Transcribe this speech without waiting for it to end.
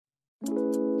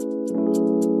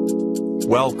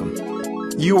Welcome.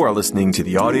 You are listening to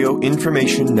the Audio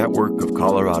Information Network of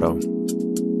Colorado.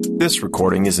 This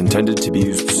recording is intended to be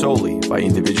used solely by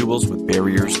individuals with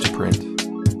barriers to print.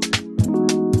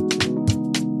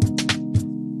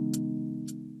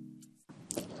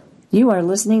 You are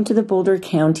listening to the Boulder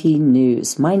County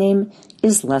News. My name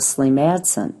is Leslie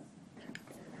Madsen.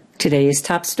 Today's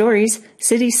top stories: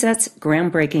 City sets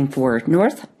groundbreaking for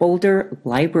North Boulder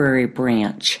Library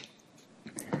Branch.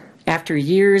 After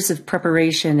years of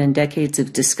preparation and decades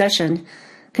of discussion,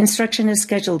 construction is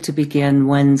scheduled to begin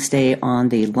Wednesday on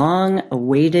the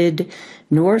long-awaited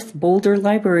North Boulder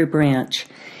Library Branch.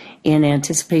 In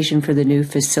anticipation for the new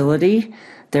facility,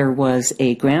 there was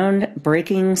a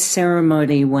groundbreaking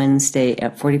ceremony Wednesday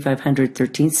at 4500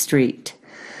 13th Street.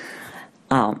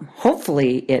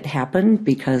 Hopefully it happened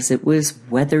because it was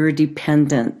weather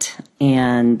dependent,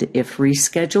 and if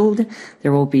rescheduled,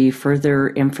 there will be further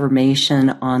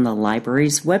information on the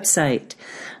library's website.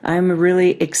 I'm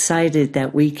really excited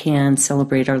that we can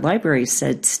celebrate our library,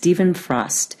 said Stephen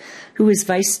Frost, who is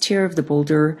vice chair of the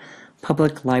Boulder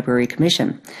Public Library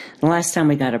Commission. The last time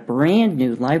we got a brand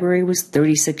new library was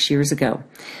 36 years ago.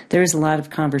 There's a lot of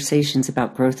conversations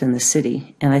about growth in the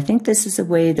city, and I think this is a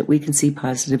way that we can see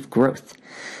positive growth.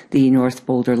 The North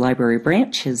Boulder Library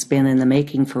Branch has been in the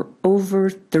making for over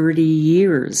 30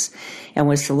 years and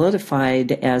was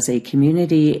solidified as a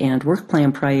community and work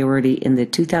plan priority in the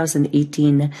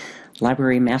 2018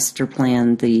 Library Master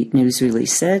Plan, the news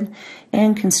release said,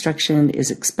 and construction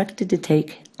is expected to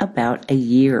take about a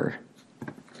year.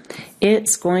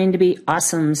 It's going to be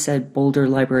awesome, said Boulder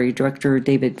Library Director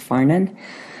David Farnan.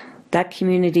 That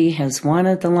community has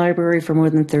wanted the library for more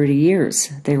than 30 years.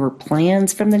 There were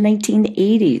plans from the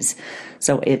 1980s,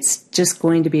 so it's just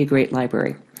going to be a great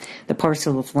library. The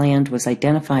parcel of land was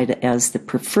identified as the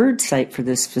preferred site for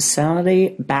this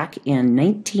facility back in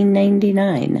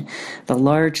 1999. The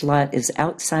large lot is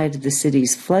outside of the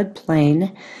city's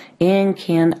floodplain and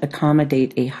can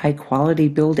accommodate a high-quality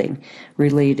building,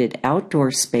 related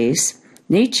outdoor space,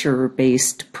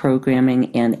 nature-based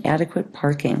programming, and adequate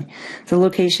parking. The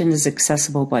location is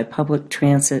accessible by public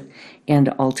transit and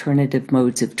alternative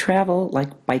modes of travel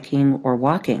like biking or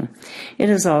walking. It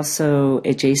is also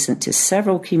adjacent to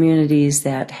several communities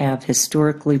that have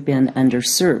historically been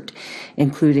underserved,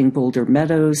 including Boulder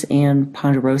Meadows and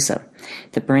Ponderosa.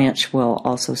 The branch will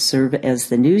also serve as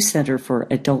the new center for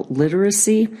adult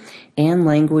literacy and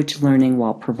language learning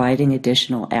while providing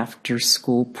additional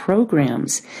after-school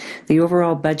programs. The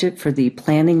overall budget for the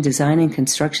planning, design, and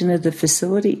construction of the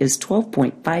facility is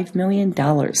 $12.5 million,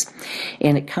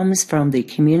 and it comes from the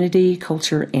Community,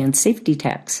 Culture, and Safety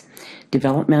Tax.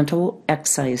 Developmental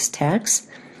Excise Tax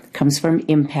comes from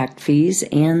impact fees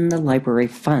and the library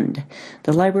fund.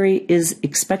 The library is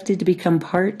expected to become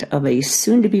part of a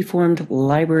soon-to-be-formed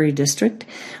library district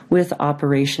with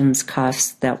operations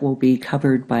costs that will be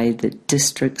covered by the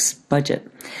district's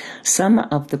budget. Some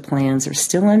of the plans are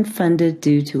still unfunded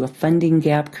due to a funding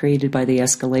gap created by the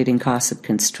escalating costs of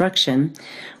construction,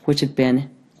 which have been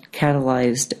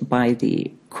catalyzed by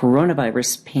the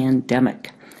coronavirus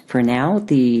pandemic. For now,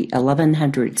 the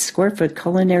 1,100 square foot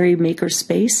culinary maker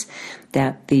space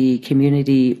that the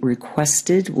community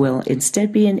requested will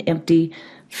instead be an empty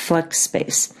flex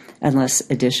space unless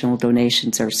additional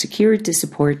donations are secured to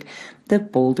support the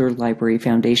Boulder Library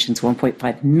Foundation's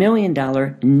 $1.5 million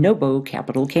NOBO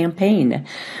capital campaign.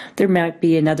 There might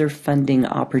be another funding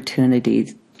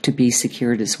opportunity to be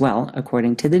secured as well,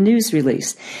 according to the news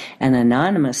release. An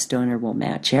anonymous donor will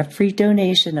match every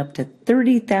donation up to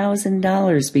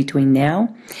 $30,000 between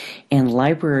now and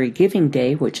Library Giving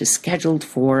Day, which is scheduled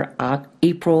for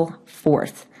April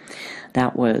 4th.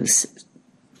 That was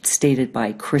stated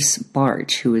by Chris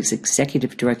Barge, who is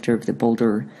executive director of the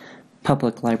Boulder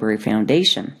Public Library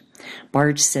Foundation.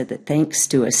 Barge said that thanks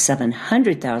to a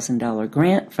 $700,000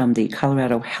 grant from the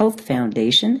Colorado Health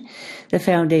Foundation, the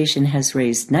foundation has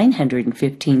raised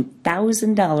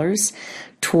 $915,000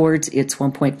 towards its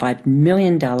 $1.5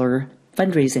 million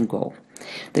fundraising goal.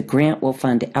 The grant will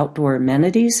fund outdoor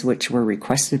amenities, which were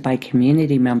requested by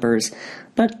community members,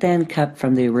 but then cut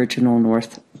from the original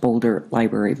North Boulder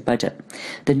Library budget.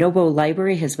 The NOBO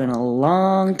Library has been a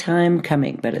long time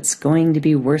coming, but it's going to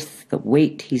be worth the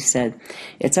wait, he said.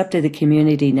 It's up to the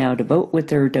community now to vote with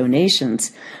their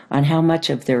donations on how much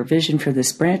of their vision for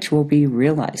this branch will be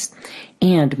realized.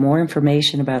 And more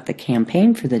information about the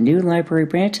campaign for the new library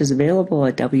branch is available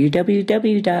at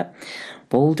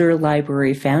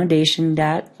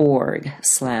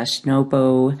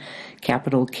www.boulderlibraryfoundation.org/NOBO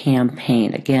capital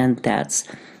campaign. Again, that's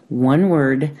one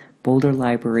word,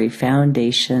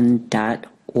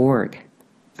 boulderlibraryfoundation.org.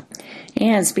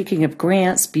 And speaking of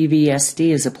grants, BVSD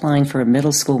is applying for a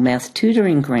middle school math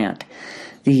tutoring grant.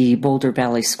 The Boulder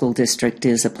Valley School District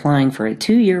is applying for a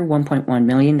 2-year, $1.1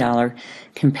 million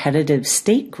competitive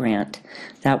state grant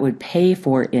that would pay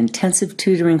for intensive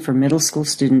tutoring for middle school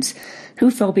students who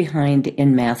fell behind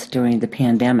in math during the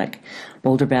pandemic.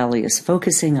 Boulder Valley is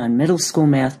focusing on middle school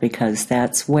math because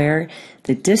that's where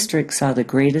the district saw the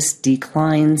greatest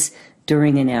declines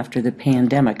during and after the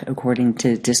pandemic, according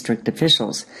to district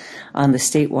officials. On the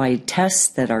statewide tests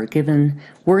that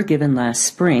were given last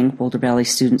spring, Boulder Valley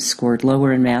students scored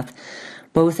lower in math,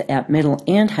 both at middle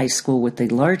and high school, with the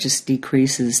largest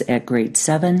decreases at grade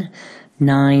 7,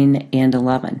 9, and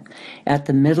 11. At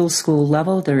the middle school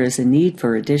level, there is a need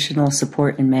for additional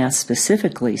support in math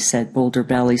specifically, said Boulder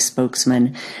Valley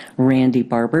spokesman Randy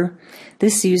Barber.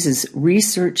 This uses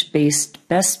research-based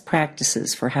best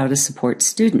practices for how to support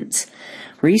students.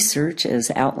 Research, as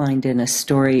outlined in a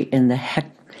story in the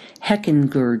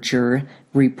Heckengerger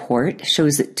report,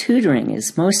 shows that tutoring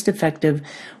is most effective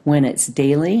when it's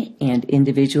daily and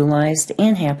individualized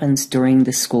and happens during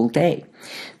the school day.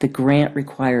 The grant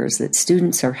requires that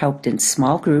students are helped in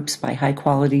small groups by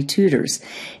high-quality tutors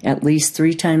at least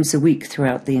 3 times a week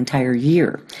throughout the entire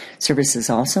year.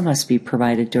 Services also must be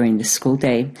provided during the school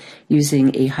day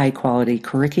using a high-quality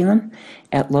curriculum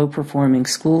at low-performing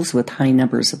schools with high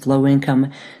numbers of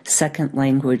low-income,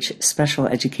 second-language, special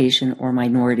education, or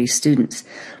minority students.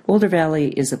 Boulder Valley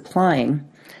is applying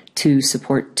to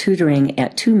support tutoring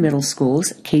at 2 middle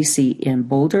schools, Casey in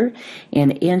Boulder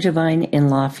and Angevine in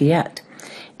Lafayette.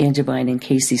 Angevine and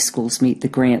Casey schools meet the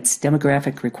grant's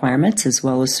demographic requirements, as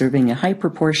well as serving a high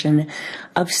proportion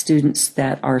of students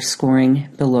that are scoring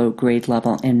below grade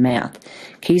level in math.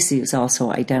 Casey is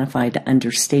also identified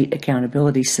under state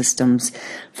accountability systems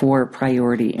for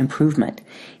priority improvement.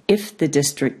 If the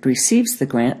district receives the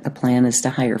grant, the plan is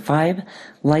to hire 5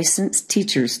 licensed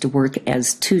teachers to work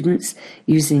as tutors.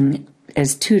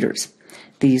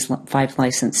 These 5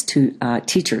 licensed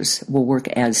teachers will work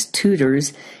as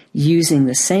tutors using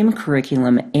the same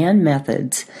curriculum and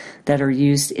methods that are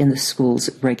used in the school's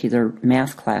regular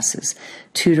math classes.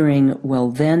 Tutoring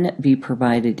will then be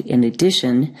provided in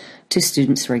addition to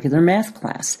students' regular math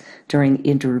class during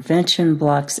intervention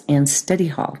blocks and study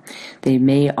hall. They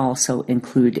may also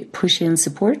include push-in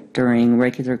support during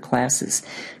regular classes.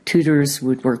 Tutors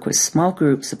would work with small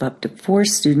groups of up to 4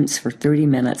 students for 30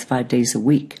 minutes, 5 days a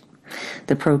week.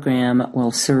 The program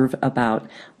will serve about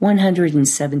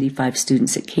 175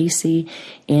 students at Casey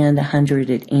and 100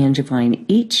 at Angevine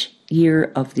each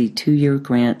year of the 2-year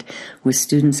grant, with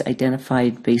students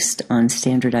identified based on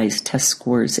standardized test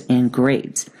scores and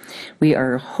grades. We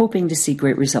are hoping to see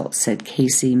great results, said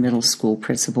Casey Middle School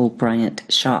Principal Bryant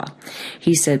Shaw.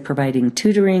 He said providing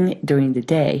tutoring during the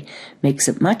day makes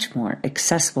it much more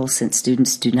accessible since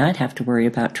students do not have to worry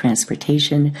about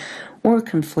transportation or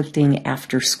conflicting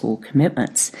after-school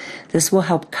commitments. This will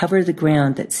help cover the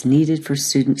ground that's needed for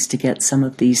students to get some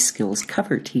of these skills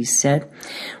covered, he said.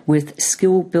 With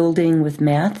skill building with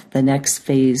math, the next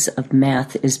phase of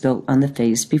math is built on the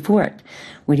phase before it.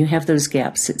 When you have those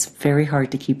gaps, it's very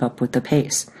hard to keep up with the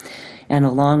pace. And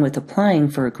along with applying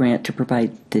for a grant to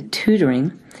provide the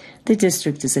tutoring, the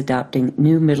district is adopting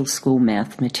new middle school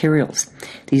math materials.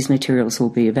 These materials will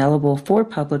be available for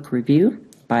public review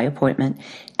by appointment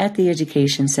at the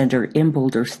Education Center in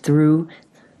Boulder through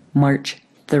March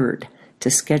 3rd. To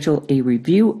schedule a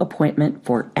review appointment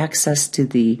for access to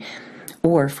the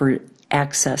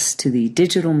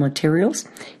digital materials,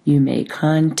 you may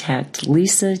contact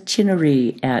Lisa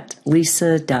Chinnery at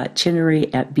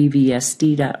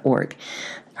lisa.chinnery@bvsd.org.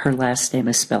 Her last name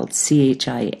is spelled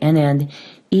Chinnery.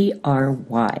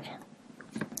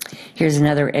 Here's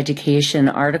another education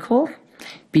article.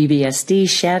 BVSD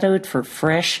shadowed for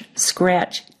Fresh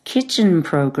Scratch Kitchen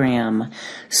program.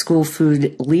 School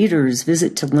food leaders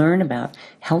visit to learn about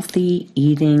healthy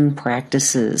eating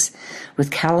practices.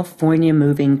 With California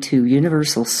moving to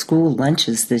universal school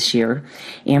lunches this year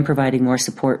and providing more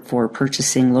support for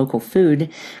purchasing local food,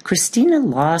 Christina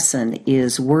Lawson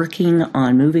is working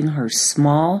on moving her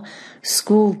small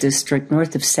school district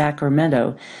north of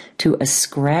Sacramento to a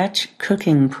scratch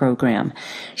cooking program.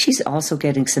 She's also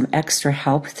getting some extra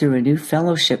help through a new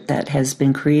fellowship that has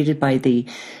been created by the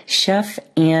Chef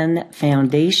Ann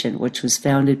Foundation, which was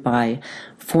founded by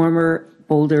former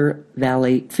Boulder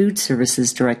Valley Food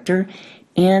Services Director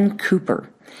Ann Cooper.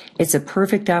 It's a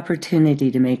perfect opportunity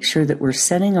to make sure that we're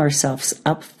setting ourselves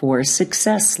up for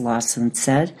success, Lawson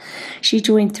said. She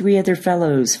joined 3 other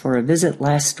fellows for a visit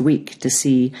last week to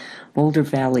see Boulder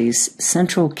Valley's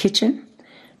Central Kitchen,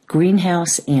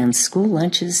 greenhouse and school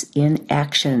lunches in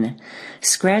action.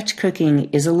 Scratch cooking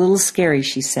is a little scary,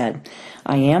 she said.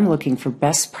 I am looking for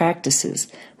best practices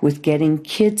with getting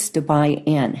kids to buy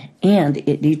in, and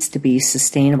it needs to be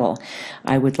sustainable.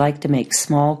 I would like to make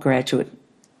small gradual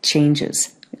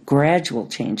changes.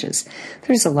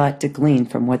 There's a lot to glean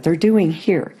from what they're doing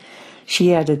here.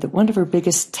 She added that one of her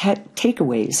biggest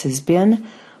takeaways has been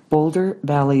Boulder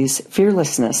Valley's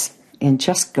fearlessness in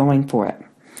just going for it.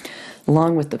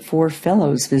 Along with the 4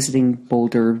 fellows visiting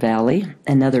Boulder Valley,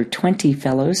 another 20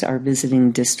 fellows are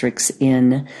visiting districts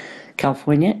in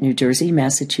California, New Jersey,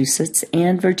 Massachusetts,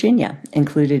 and Virginia.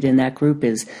 Included in that group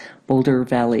is Boulder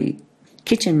Valley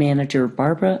kitchen manager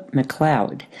Barbara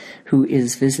McLeod, who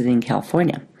is visiting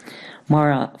California.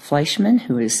 Mara Fleischman,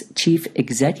 who is Chief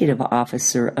Executive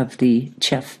Officer of the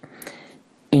Chef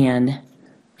Ann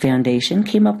Foundation,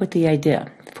 came up with the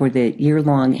idea for the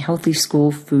year-long Healthy School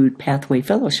Food Pathway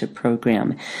Fellowship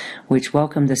Program, which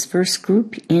welcomed this first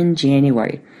group in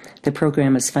January. The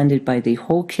program is funded by the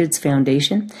Whole Kids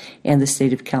Foundation and the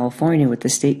state of California, with the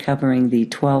state covering the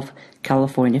 12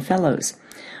 California Fellows.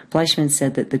 Fleischman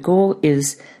said that the goal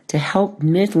is to help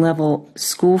mid-level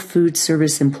school food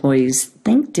service employees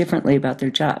think differently about their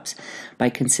jobs by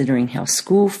considering how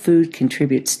school food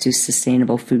contributes to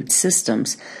sustainable food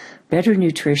systems, better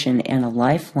nutrition, and a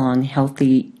lifelong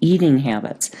healthy eating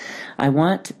habits. I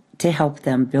want to help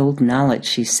them build knowledge,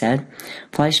 she said.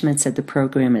 Fleischman said the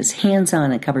program is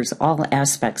hands-on and covers all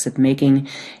aspects of making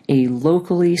a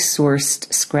locally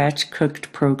sourced,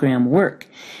 scratch-cooked program work,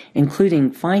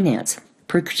 including finance,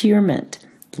 procurement,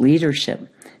 leadership,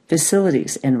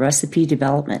 facilities, and recipe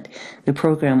development. The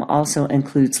program also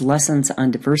includes lessons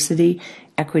on diversity,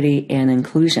 equity, and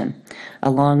inclusion.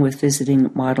 Along with visiting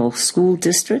model school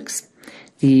districts,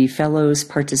 the fellows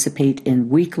participate in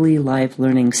weekly live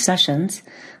learning sessions.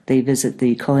 They visit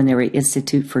the Culinary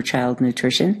Institute for Child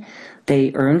Nutrition.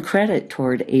 They earn credit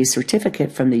toward a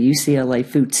certificate from the UCLA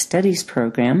Food Studies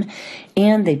program,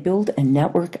 and they build a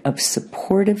network of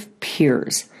supportive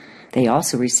peers. They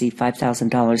also receive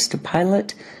 $5,000 to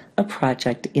pilot a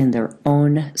project in their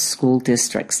own school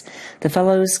districts. The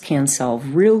fellows can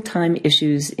solve real-time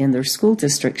issues in their school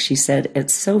districts, she said.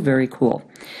 It's so very cool.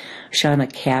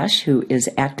 Shauna Cash, who is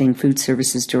acting food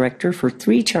services director for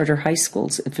 3 charter high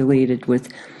schools affiliated with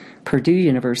Purdue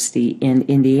University in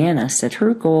Indiana, said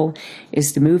her goal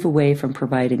is to move away from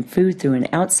providing food through an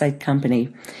outside company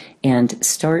and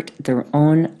start their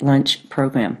own lunch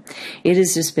program. It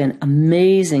has just been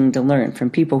amazing to learn from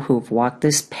people who have walked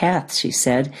this path, she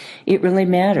said. It really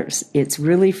matters. It's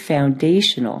really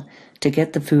foundational to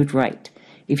get the food right.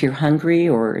 If you're hungry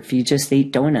or if you just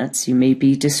ate donuts, you may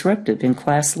be disruptive in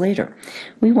class later.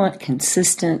 We want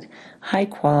consistent,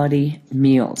 high-quality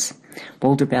meals.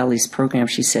 Boulder Valley's program,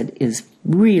 she said, is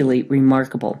really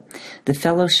remarkable. The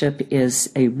fellowship is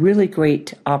a really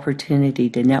great opportunity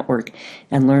to network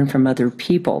and learn from other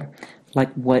people,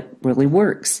 like what really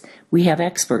works. We have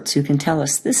experts who can tell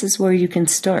us this is where you can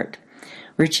start.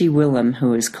 Richie Willem,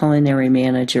 who is culinary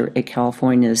manager at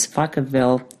California's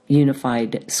Vacaville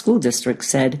Unified School District,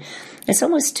 said, it's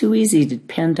almost too easy to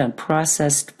depend on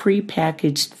processed,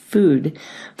 pre-packaged food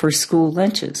for school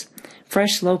lunches.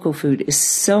 Fresh local food is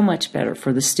so much better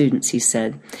for the students, he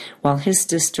said. While his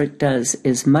district does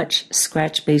as much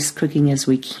scratch-based cooking as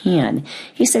we can,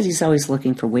 he said he's always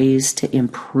looking for ways to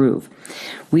improve.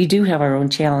 We do have our own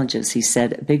challenges, he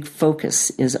said. A big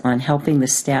focus is on helping the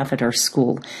staff at our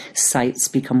school sites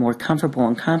become more comfortable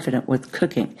and confident with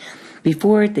cooking.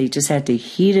 Before, they just had to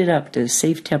heat it up to a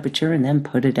safe temperature and then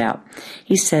put it out.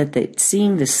 He said that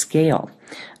seeing the scale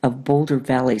of Boulder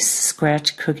Valley's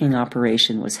scratch cooking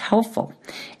operation was helpful,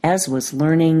 as was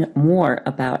learning more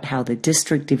about how the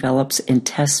district develops and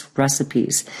tests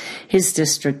recipes. His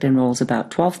district enrolls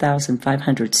about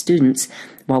 12,500 students,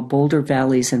 while Boulder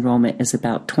Valley's enrollment is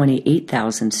about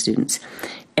 28,000 students.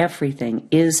 Everything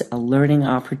is a learning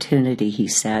opportunity, he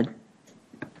said.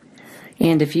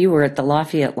 And if you were at the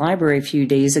Lafayette Library a few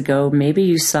days ago, maybe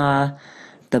you saw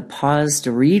the Pause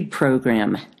to Read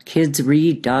program. Kids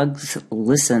read, dogs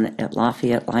listen at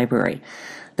Lafayette Library.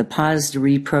 The Pause to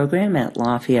Read program at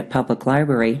Lafayette Public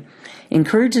Library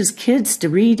encourages kids to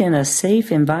read in a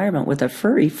safe environment with a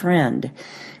furry friend.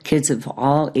 Kids of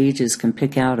all ages can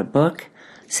pick out a book,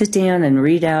 sit down and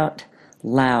read out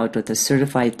loud with a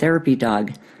certified therapy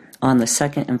dog on the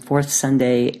second and fourth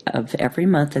Sunday of every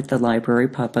month at the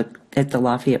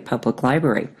Lafayette Public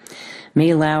Library.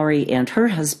 May Lowry and her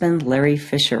husband, Larry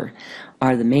Fisher,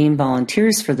 are the main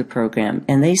volunteers for the program,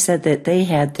 and they said that they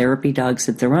had therapy dogs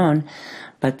of their own,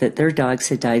 but that their dogs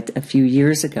had died a few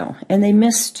years ago, and they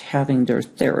missed having their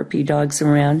therapy dogs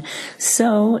around.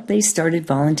 So they started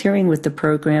volunteering with the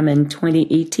program in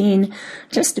 2018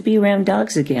 just to be around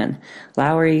dogs again.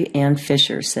 Lowry and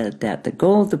Fisher said that the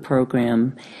goal of the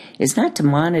program is not to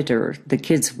monitor the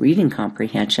kids' reading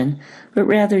comprehension, but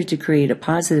rather to create a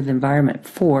positive environment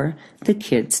for the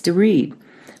kids to read.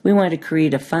 We want to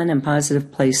create a fun and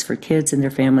positive place for kids and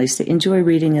their families to enjoy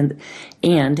reading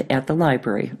and at the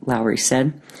library, Lowry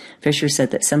said. Fisher said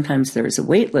that sometimes there is a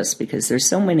wait list because there's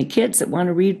so many kids that want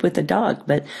to read with a dog,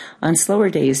 but on slower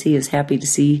days he is happy to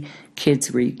see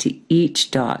kids read to each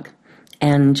dog.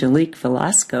 Angelique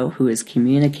Velasco, who is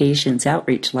Communications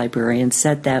Outreach Librarian,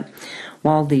 said that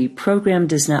while the program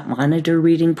does not monitor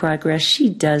reading progress, she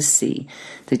does see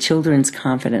the children's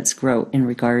confidence grow in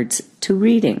regards to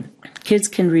reading. Kids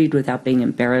can read without being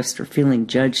embarrassed or feeling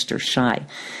judged or shy.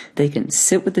 They can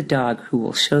sit with a dog who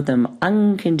will show them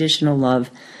unconditional love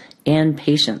and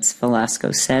patience,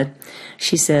 Velasco said.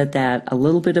 She said that a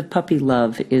little bit of puppy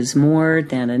love is more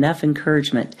than enough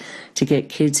encouragement to get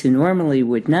kids who normally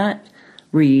would not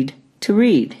read to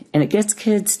read, and it gets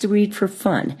kids to read for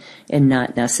fun and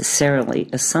not necessarily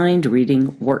assigned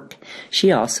reading work.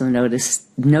 She also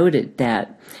noted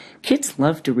that kids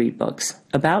love to read books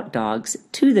about dogs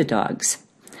to the dogs.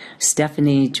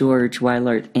 Stephanie, George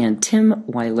Weilert, and Tim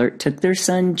Weilert took their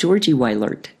son, Georgie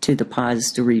Weilert, to the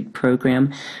Pause to Read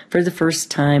program for the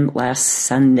first time last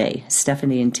Sunday.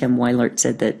 Stephanie and Tim Weilert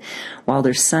said that while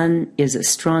their son is a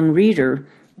strong reader,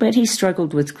 but he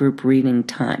struggled with group reading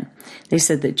time. They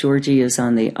said that Georgie is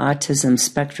on the autism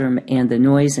spectrum and the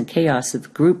noise and chaos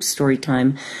of group story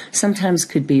time sometimes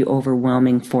could be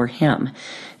overwhelming for him.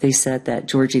 They said that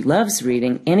Georgie loves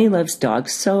reading and he loves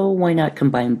dogs, so why not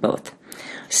combine both?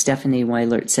 Stephanie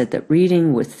Weilert said that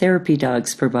reading with therapy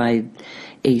dogs provide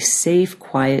a safe,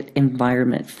 quiet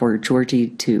environment for Georgie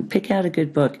to pick out a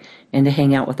good book and to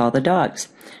hang out with all the dogs.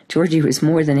 Georgie was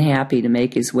more than happy to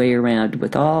make his way around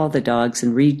with all the dogs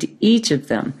and read to each of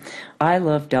them. I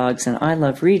love dogs and I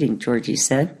love reading, Georgie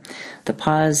said. The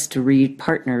Pause to Read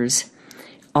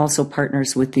also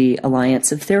partners with the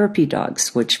Alliance of Therapy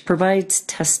Dogs, which provides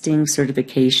testing,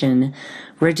 certification,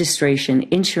 registration,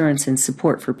 insurance, and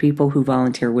support for people who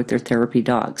volunteer with their therapy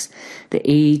dogs. The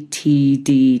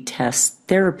ATD tests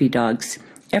therapy dogs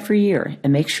every year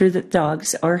and makes sure that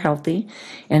dogs are healthy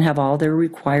and have all their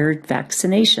required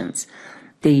vaccinations.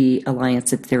 The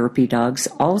Alliance of Therapy Dogs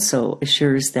also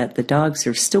assures that the dogs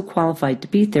are still qualified to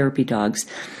be therapy dogs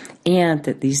and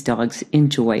that these dogs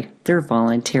enjoy their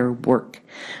volunteer work.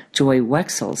 Joy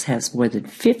Wexels has more than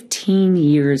 15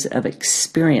 years of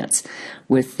experience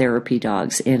with therapy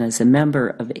dogs and is a member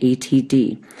of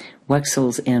ATD.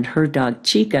 Wexels and her dog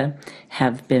Chica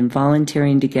have been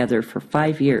volunteering together for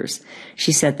 5 years.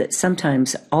 She said that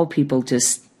sometimes all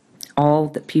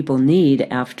that people need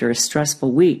after a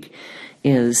stressful week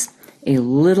is a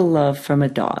little love from a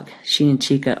dog. She and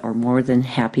Chica are more than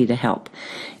happy to help.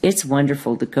 It's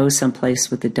wonderful to go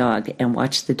someplace with the dog and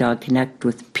watch the dog connect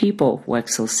with people,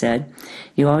 Wexel said.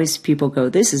 You always people go,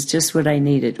 this is just what I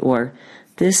needed, or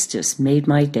this just made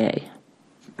my day.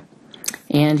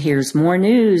 And here's more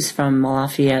news from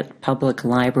Lafayette Public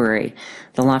Library.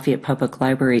 The Lafayette Public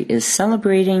Library is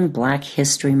celebrating Black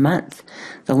History Month.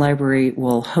 The library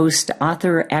will host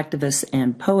author, activist,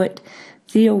 and poet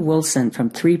Theo Wilson from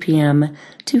 3 p.m.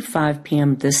 to 5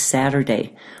 p.m. this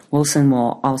Saturday. Wilson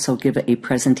will also give a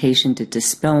presentation to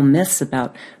dispel myths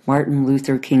about Martin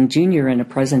Luther King Jr. in a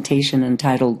presentation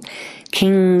entitled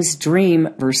King's Dream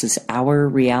versus Our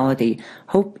Reality,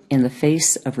 Hope in the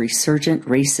Face of Resurgent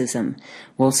Racism.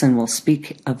 Wilson will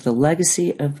speak of the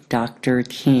legacy of Dr.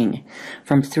 King.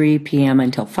 From 3 p.m.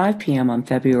 until 5 p.m. on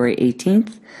February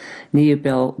 18th,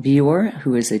 Niabel Bior,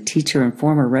 who is a teacher and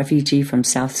former refugee from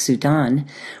South Sudan,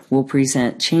 will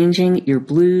present Changing Your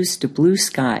Blues to Blue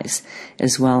Skies,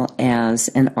 as well as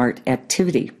an art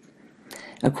activity.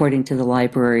 According to the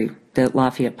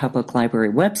Lafayette Public Library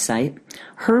website,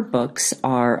 her books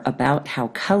are about how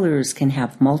colors can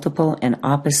have multiple and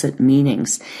opposite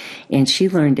meanings, and she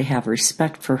learned to have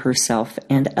respect for herself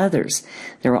and others.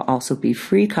 There will also be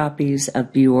free copies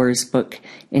of Bior's book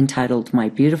entitled My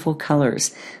Beautiful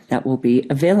Colors that will be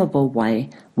available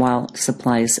while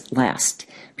supplies last.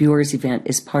 Bior's event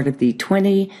is part of the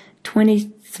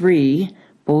 2023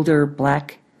 Boulder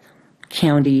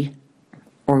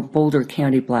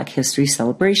County Black History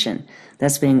Celebration.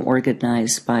 That's being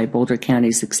organized by Boulder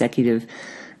County's Executive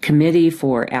Committee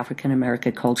for African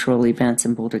American Cultural Events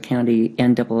in Boulder County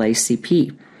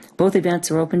NAACP. Both events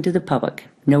are open to the public.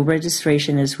 No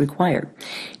registration is required.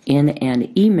 In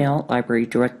an email, Library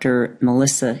Director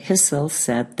Melissa Hissel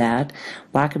said that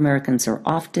Black Americans are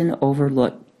often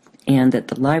overlooked and that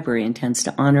the library intends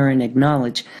to honor and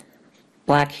acknowledge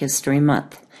Black History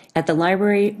Month. At the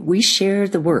library, we share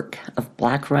the work of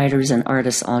Black writers and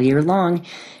artists all year long,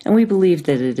 and we believe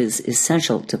that it is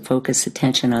essential to focus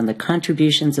attention on the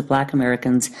contributions of Black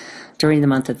Americans during the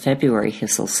month of February,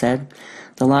 Hissel said.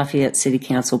 The Lafayette City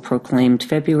Council proclaimed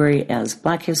February as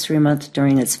Black History Month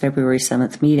during its February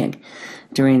 7th meeting.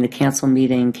 During the council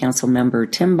meeting, council member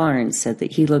Tim Barnes said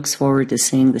that he looks forward to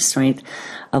seeing the strength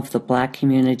of the Black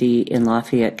community in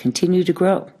Lafayette continue to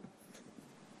grow.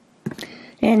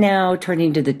 And now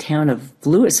turning to the town of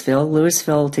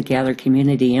Louisville to gather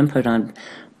community input on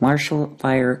Marshall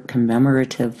Fire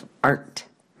commemorative art.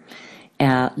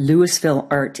 A Louisville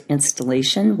art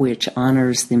installation, which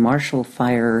honors the Marshall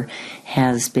Fire,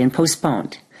 has been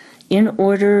postponed in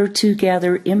order to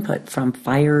gather input from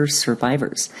fire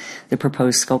survivors. The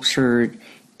proposed sculpture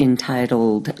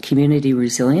entitled Community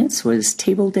Resilience was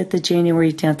tabled at the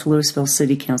January 10th Louisville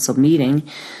City Council meeting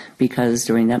because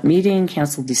during that meeting,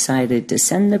 Council decided to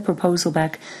send the proposal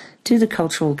back to the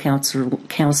Cultural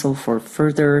Council for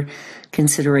further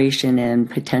consideration and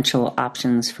potential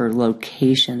options for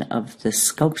location of the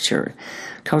sculpture.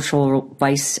 Cultural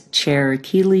Vice Chair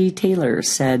Keely Taylor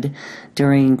said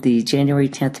during the January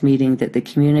 10th meeting that the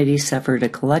community suffered a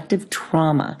collective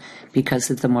trauma because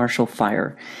of the Marshall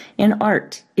Fire, and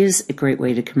art is a great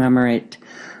way to commemorate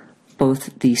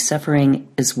both the suffering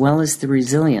as well as the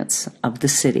resilience of the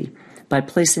city. By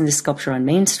placing the sculpture on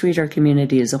Main Street, our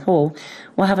community as a whole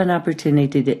will have an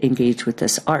opportunity to engage with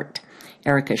this art.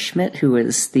 Erica Schmidt, who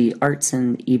is the Arts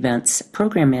and Events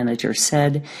Program Manager,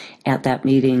 said at that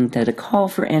meeting that a call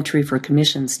for entry for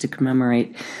commissions to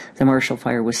commemorate the Marshall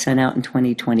Fire was sent out in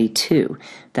 2022.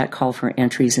 That call for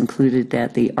entries included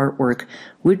that the artwork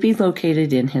would be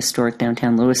located in historic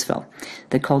downtown Louisville.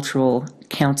 The Cultural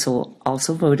Council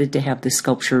also voted to have the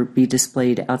sculpture be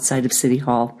displayed outside of City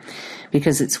Hall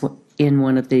because it's in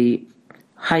one of the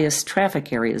highest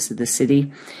traffic areas of the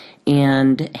city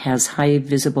and has high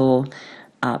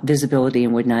visibility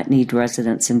and would not need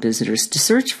residents and visitors to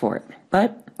search for it.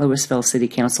 But Louisville City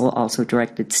Council also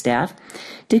directed staff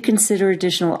to consider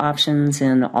additional options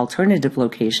and alternative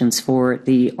locations for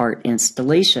the art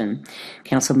installation.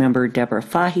 Councilmember Deborah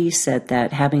Fahy said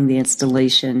that having the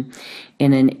installation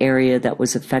in an area that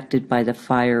was affected by the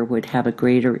fire would have a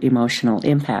greater emotional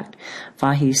impact.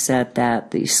 Fahy said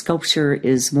that the sculpture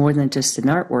is more than just an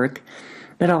artwork,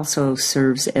 but also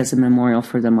serves as a memorial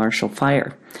for the Marshall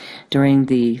Fire. During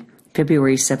the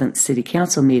February 7th City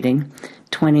Council meeting,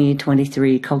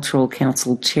 2023 Cultural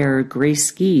Council Chair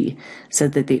Grace Gee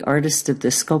said that the artist of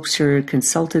the sculpture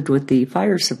consulted with the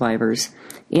fire survivors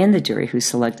and the jury who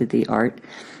selected the art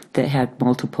that had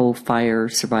multiple fire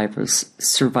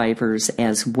survivors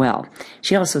as well.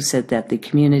 She also said that the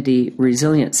community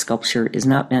resilience sculpture is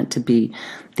not meant to be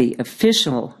the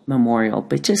official memorial,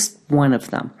 but just one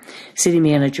of them. City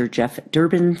Manager Jeff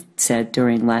Durbin said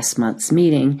during last month's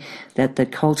meeting that the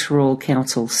Cultural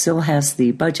Council still has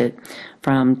the budget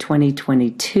from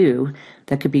 2022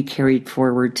 that could be carried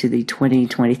forward to the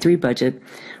 2023 budget,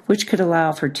 which could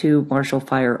allow for 2 Marshall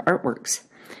Fire artworks.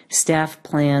 Staff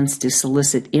plans to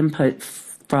solicit input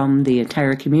from the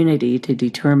entire community to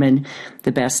determine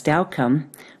the best outcome,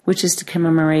 which is to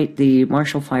commemorate the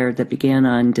Marshall Fire that began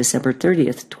on December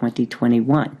 30th,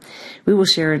 2021. We will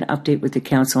share an update with the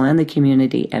council and the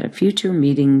community at a future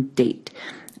meeting date,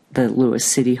 the Louis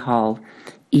City Hall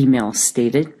email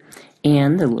stated,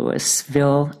 and the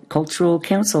Louisville Cultural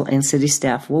Council and city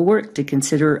staff will work to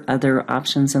consider other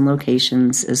options and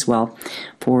locations as well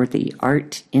for the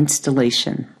art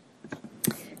installation.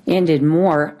 And in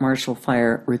more Marshall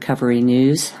Fire recovery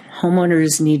news,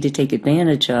 homeowners need to take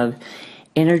advantage of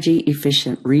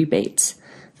energy-efficient rebates.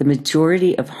 The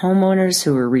majority of homeowners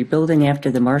who are rebuilding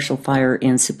after the Marshall Fire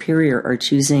in Superior are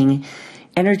choosing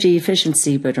energy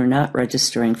efficiency but are not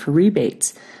registering for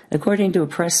rebates. According to a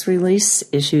press release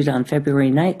issued on February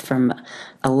 9th from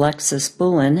Alexis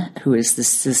Bullen, who is the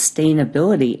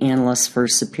sustainability analyst for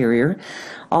Superior,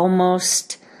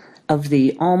 almost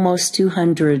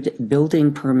 200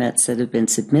 building permits that have been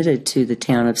submitted to the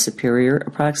town of Superior,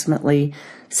 approximately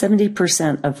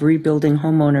 70% of rebuilding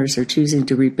homeowners are choosing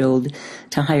to rebuild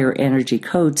to higher energy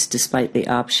codes despite the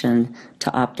option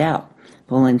to opt out.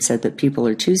 Bullen said that people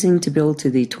are choosing to build to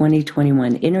the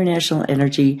 2021 International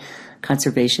Energy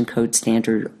Conservation Code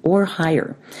standard or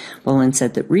higher. Bolin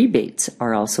said that rebates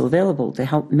are also available to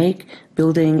help make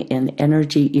building an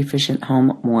energy-efficient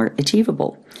home more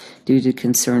achievable due to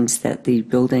concerns that the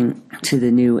building to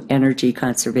the new energy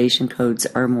conservation codes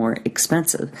are more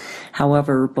expensive.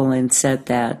 However, Bolin said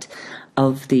that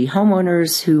of the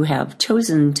homeowners who have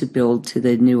chosen to build to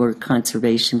the newer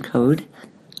conservation code,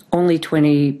 only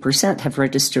 20% have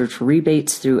registered for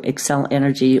rebates through Xcel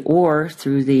Energy or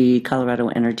through the Colorado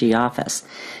Energy Office.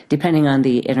 Depending on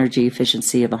the energy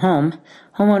efficiency of a home,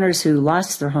 homeowners who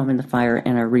lost their home in the fire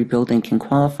and are rebuilding can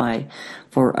qualify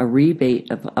for a rebate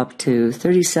of up to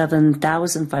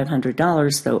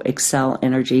 $37,500, though Xcel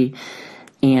Energy,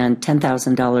 and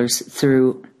 $10,000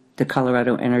 through the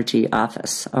Colorado Energy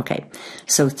Office. Okay,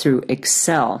 so through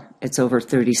Xcel, it's over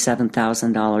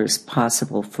 $37,000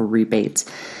 possible for rebates.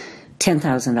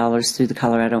 $10,000 through the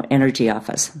Colorado Energy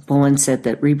Office. Bolin said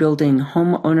that rebuilding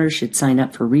homeowners should sign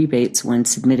up for rebates when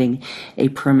submitting a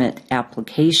permit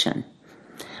application.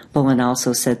 Bolin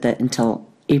also said that until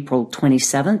April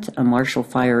 27th, a Marshall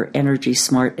Fire Energy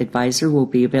Smart Advisor will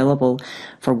be available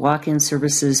for walk-in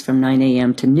services from 9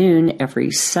 a.m. to noon every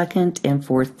second and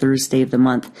fourth Thursday of the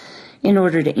month in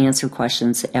order to answer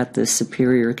questions at the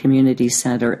Superior Community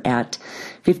Center at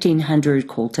 1500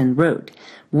 Colton Road.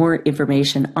 More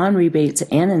information on rebates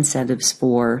and incentives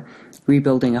for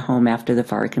rebuilding a home after the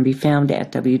fire can be found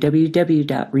at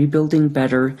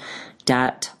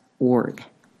www.rebuildingbetter.org.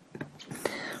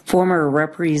 Former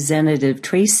Representative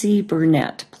Tracy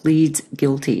Burnett pleads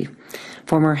guilty.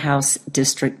 Former House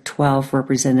District 12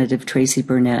 Representative Tracy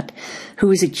Burnett, who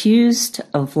was accused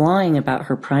of lying about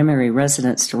her primary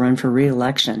residence to run for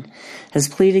re-election, has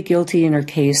pleaded guilty in her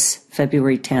case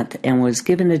February 10th and was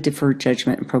given a deferred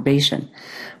judgment and probation.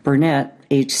 Burnett,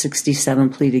 age 67,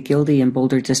 pleaded guilty in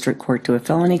Boulder District Court to a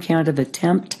felony count of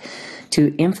attempt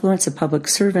to influence a public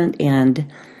servant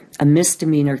and a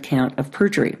misdemeanor count of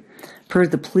perjury. Per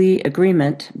the plea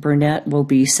agreement, Burnett will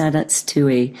be sentenced to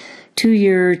a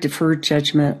 2-year deferred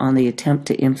judgment on the attempt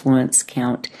to influence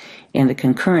count and a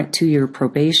concurrent 2-year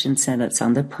probation sentence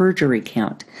on the perjury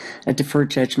count. A deferred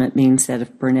judgment means that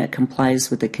if Burnett complies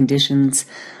with the conditions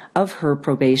of her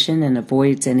probation and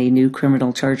avoids any new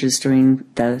criminal charges during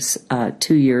the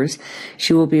 2 years,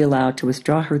 she will be allowed to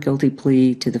withdraw her guilty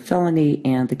plea to the felony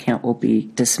and the count will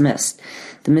be dismissed.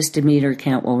 The misdemeanor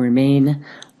count will remain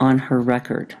on her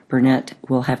record. Burnett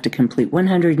will have to complete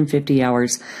 150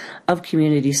 hours of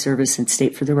community service and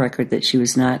state for the record that she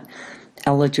was not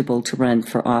eligible to run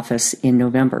for office in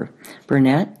November.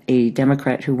 Burnett, a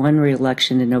Democrat who won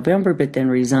re-election in November but then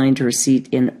resigned her seat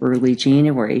in early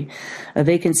January, a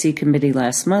vacancy committee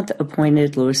last month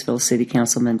appointed Louisville City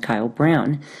Councilman Kyle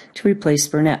Brown to replace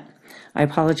Burnett. I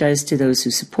apologize to those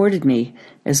who supported me,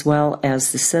 as well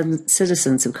as the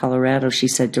citizens of Colorado, she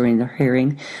said during the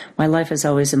hearing. My life has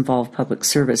always involved public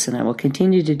service, and I will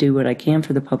continue to do what I can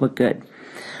for the public good.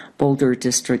 Boulder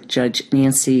District Judge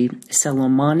Nancy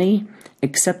Salomoni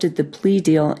accepted the plea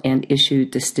deal and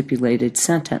issued the stipulated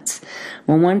sentence.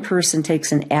 When one person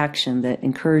takes an action that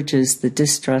encourages the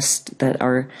distrust that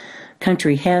our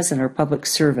country has in our public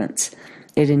servants,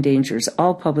 it endangers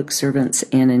all public servants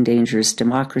and endangers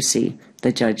democracy,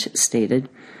 the judge stated.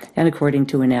 And according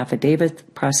to an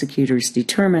affidavit, prosecutors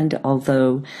determined,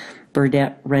 although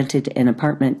Burnett rented an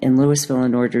apartment in Louisville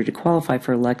in order to qualify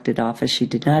for elected office, she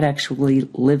did not actually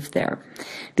live there.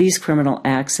 These criminal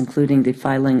acts, including the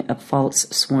filing of false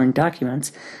sworn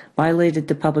documents, violated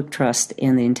the public trust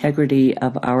and the integrity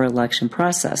of our election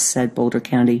process, said Boulder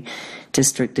County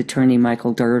District Attorney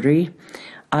Michael Doherty.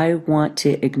 I want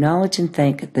to acknowledge and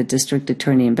thank the District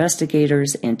Attorney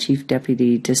investigators and Chief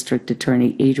Deputy District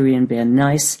Attorney Adrian Van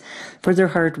Nice for their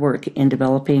hard work in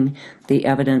developing the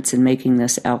evidence and making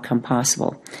this outcome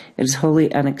possible. It is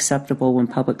wholly unacceptable when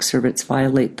public servants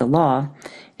violate the law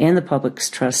and the public's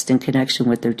trust in connection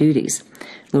with their duties.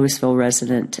 Louisville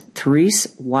resident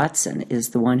Therese Watson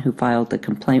is the one who filed the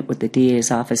complaint with the DA's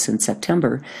office in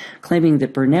September, claiming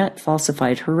that Burnett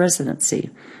falsified her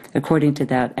residency. According to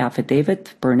that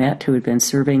affidavit, Burnett, who had been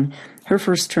serving her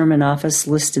first term in office,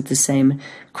 listed the same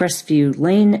Crestview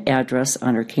Lane address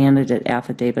on her candidate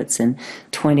affidavits in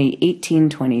 2018,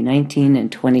 2019,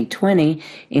 and 2020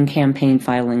 in campaign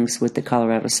filings with the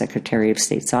Colorado Secretary of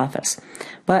State's office.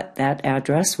 But that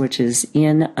address, which is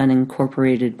in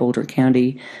unincorporated Boulder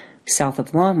County, south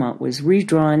of Longmont, was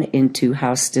redrawn into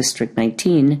House District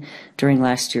 19 during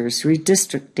last year's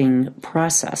redistricting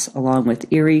process, along with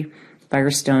Erie,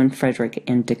 Firestone, Frederick,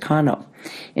 and Decano.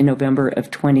 In November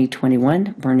of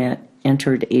 2021, Burnett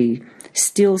entered a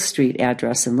Steel Street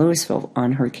address in Louisville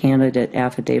on her candidate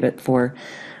affidavit for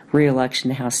re-election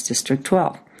to House District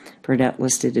 12. Burnett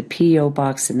listed a P.O.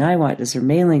 box in Niwot as her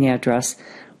mailing address,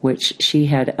 which she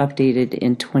had updated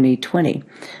in 2020.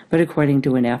 But according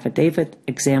to an affidavit,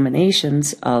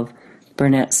 examinations of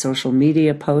Burnett's social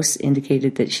media posts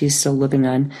indicated that she's still living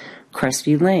on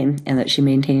Crestview Lane and that she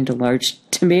maintained a large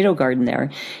tomato garden there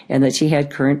and that she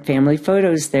had current family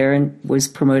photos there and was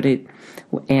promoting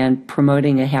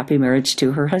a happy marriage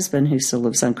to her husband, who still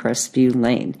lives on Crestview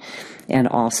Lane, and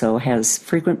also has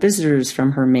frequent visitors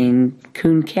from her Maine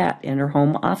Coon cat in her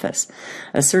home office.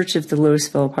 A search of the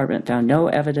Louisville apartment found no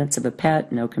evidence of a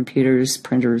pet, no computers,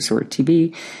 printers, or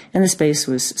TV, and the space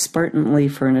was spartanly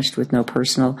furnished with no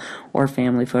personal or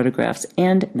family photographs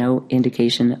and no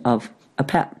indication of a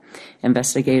pet.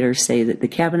 Investigators say that the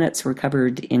cabinets were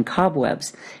covered in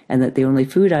cobwebs and that the only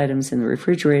food items in the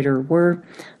refrigerator were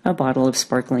a bottle of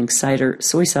sparkling cider,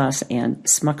 soy sauce, and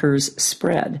Smucker's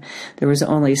spread. There was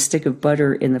only a stick of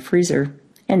butter in the freezer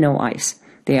and no ice.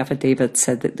 The affidavit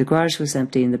said that the garage was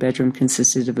empty and the bedroom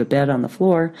consisted of a bed on the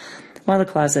floor, while the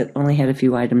closet only had a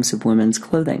few items of women's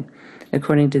clothing.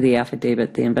 According to the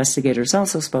affidavit, the investigators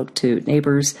also spoke to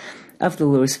neighbors of the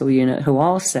Louisville unit who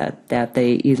all said that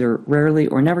they either rarely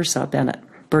or never saw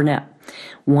Burnett.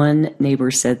 One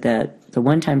neighbor said that the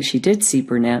one time she did see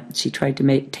Burnett, she tried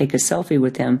to take a selfie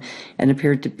with him and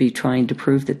appeared to be trying to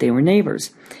prove that they were neighbors.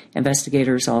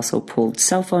 Investigators also pulled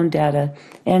cell phone data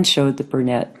and showed that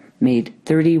Burnett made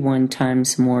 31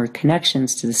 times more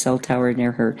connections to the cell tower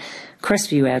near her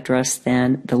Crestview address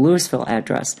than the Louisville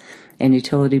address, and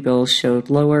utility bills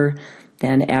showed lower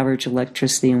than average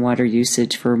electricity and water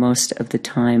usage for most of the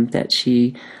time that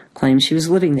she claimed she was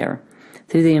living there.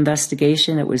 Through the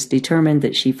investigation, it was determined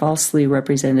that she falsely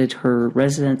represented her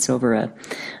residence over a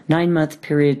 9-month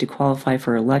period to qualify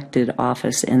for elected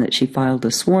office, and that she filed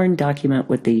a sworn document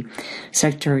with the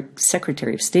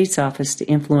Secretary of State's office to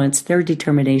influence their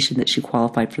determination that she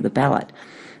qualified for the ballot.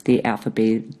 The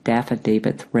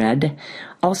affidavit read,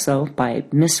 also, by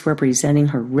misrepresenting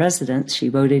her residence, she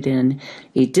voted in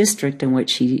a district in which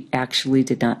she actually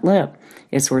did not live.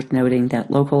 It's worth noting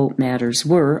that local matters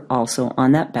were also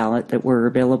on that ballot that were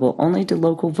available only to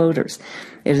local voters.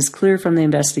 It is clear from the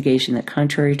investigation that,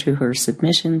 contrary to her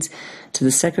submissions to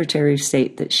the Secretary of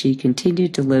State, that she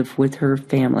continued to live with her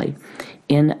family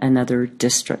in another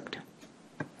district.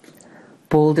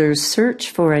 Boulder's search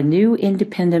for a new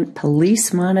independent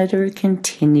police monitor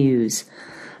continues.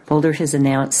 Boulder has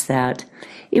announced that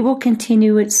it will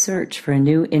continue its search for a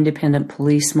new independent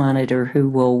police monitor who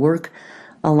will work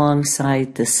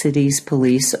alongside the city's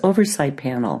police oversight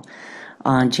panel.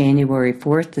 On January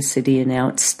 4th, the city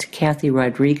announced Kathy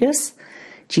Rodriguez,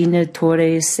 Gina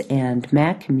Torres, and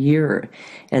Mac Muir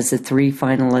as the 3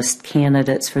 finalist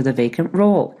candidates for the vacant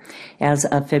role. As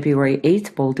of February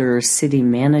 8th, Boulder City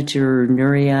Manager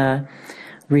Nuria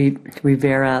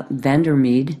Rivera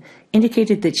Vandermeed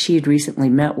indicated that she had recently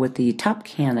met with the top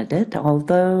candidate,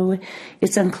 although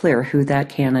it's unclear who that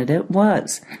candidate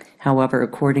was. However,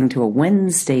 according to a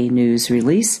Wednesday news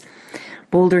release,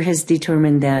 Boulder has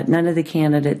determined that none of the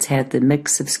candidates had the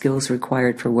mix of skills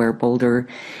required for where Boulder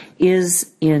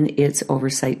is in its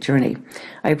oversight journey.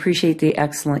 I appreciate the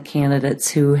excellent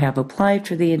candidates who have applied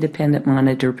for the independent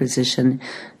monitor position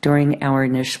during our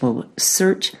initial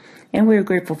search, and we are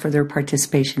grateful for their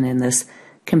participation in this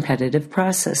competitive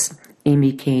process,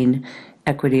 Amy Kane,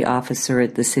 Equity Officer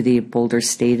at the City of Boulder,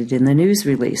 stated in the news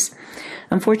release.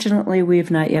 Unfortunately, we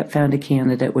have not yet found a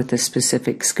candidate with the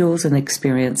specific skills and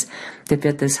experience to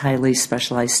fit this highly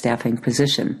specialized staffing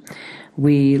position.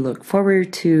 We look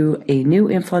forward to a new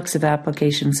influx of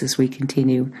applications as we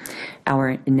continue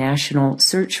our national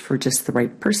search for just the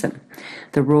right person.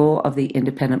 The role of the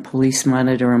independent police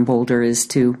monitor in Boulder is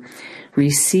to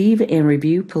receive and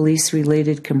review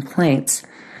police-related complaints,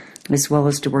 as well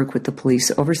as to work with the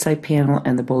police oversight panel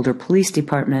and the Boulder Police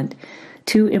Department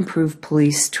to improve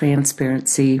police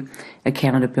transparency,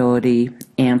 accountability,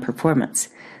 and performance.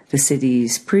 The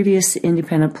city's previous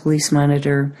independent police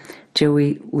monitor,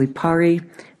 Joey Lipari,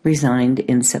 resigned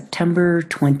in September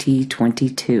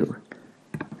 2022.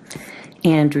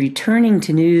 And returning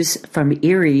to news from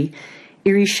Erie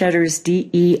shutters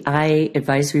DEI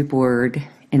Advisory Board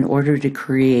in order to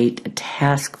create a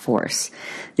task force.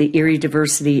 The Erie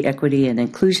Diversity, Equity, and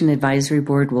Inclusion Advisory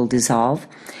Board will dissolve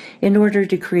in order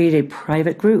to create a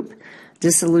private group.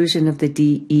 Dissolution of the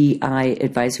DEI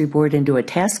Advisory Board into a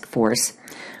task force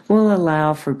will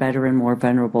allow for better and more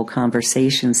vulnerable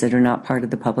conversations that are not part of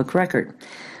the public record.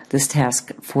 This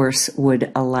task force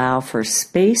would allow for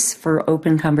space for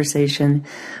open conversation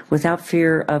without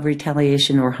fear of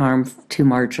retaliation or harm to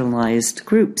marginalized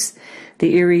groups.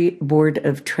 The Erie Board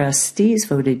of Trustees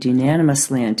voted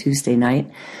unanimously on Tuesday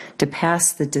night to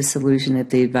pass the dissolution of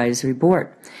the advisory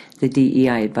board. The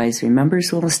DEI advisory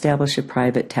members will establish a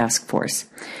private task force.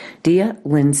 Dia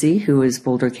Lindsay, who is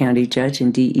Boulder County judge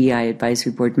and DEI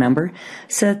advisory board member,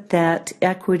 said that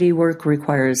equity work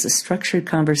requires a structured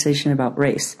conversation about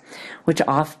race, which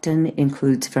often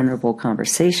includes vulnerable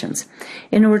conversations.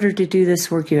 In order to do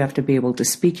this work, you have to be able to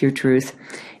speak your truth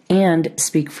and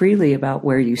speak freely about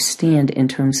where you stand in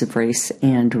terms of race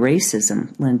and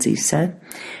racism, Lindsay said.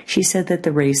 She said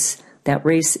that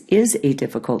race is a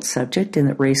difficult subject and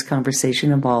that race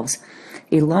conversation involves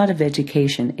a lot of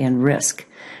education and risk.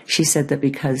 She said that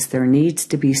because there needs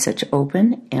to be such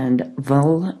open and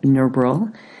vulnerable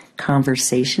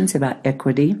conversations about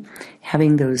equity,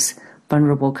 having those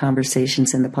vulnerable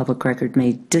conversations in the public record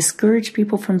may discourage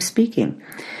people from speaking.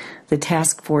 The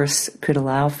task force could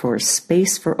allow for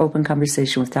space for open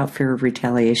conversation without fear of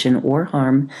retaliation or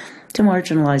harm to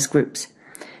marginalized groups.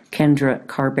 Kendra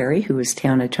Carberry, who is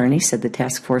town attorney, said the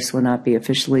task force will not be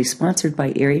officially sponsored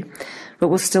by Erie, but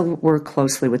will still work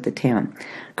closely with the town.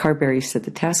 Carberry said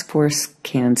the task force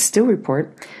can still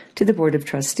report to the Board of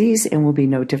Trustees and will be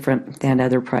no different than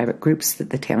other private groups that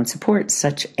the town supports,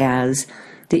 such as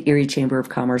the Erie Chamber of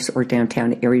Commerce or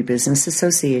Downtown Erie Business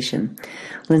Association.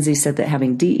 Lindsay said that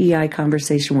having DEI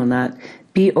conversation will not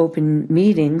be open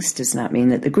meetings does not mean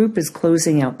that the group is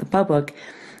closing out the public,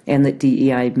 and that the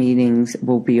DEI meeting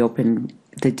will be open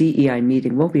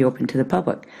to the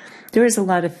public. There is a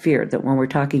lot of fear that when we're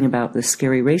talking about the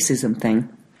scary racism thing,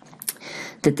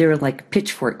 that they're like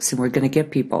pitchforks and we're going to get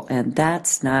people, and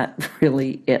that's not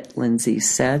really it, Lindsay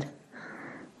said.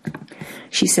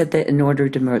 She said that in order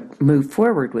to move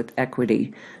forward with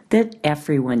equity, that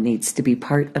everyone needs to be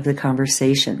part of the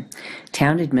conversation.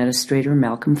 Town Administrator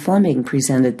Malcolm Fleming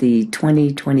presented the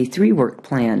 2023 work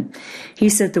plan. He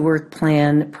said the work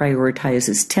plan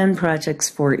prioritizes 10 projects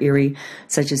for Erie,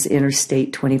 such as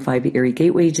Interstate 25 Erie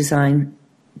Gateway design,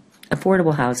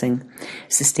 affordable housing,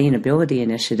 sustainability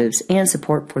initiatives, and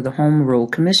support for the Home Rule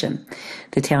Commission.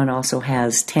 The town also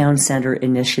has town center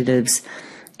initiatives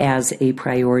as a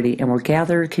priority and will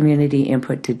gather community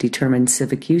input to determine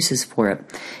civic uses for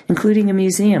it, including a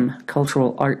museum,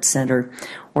 cultural arts center,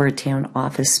 or a town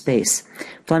office space.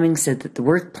 Fleming said that the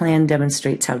work plan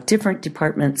demonstrates how different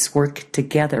departments work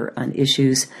together on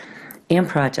issues and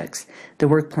projects. The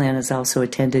work plan is also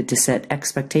intended to set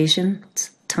expectations,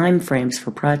 timeframes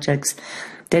for projects,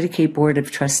 dedicate Board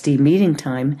of Trustee meeting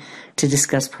time to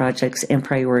discuss projects and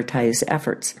prioritize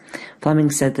efforts. Fleming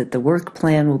said that the work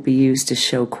plan will be used to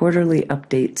show quarterly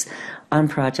updates on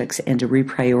projects and to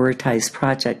reprioritize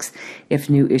projects if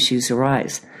new issues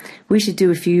arise. We should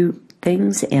do a few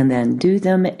things and then do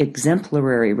them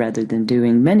exemplary rather than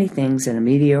doing many things in a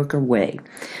mediocre way,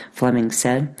 Fleming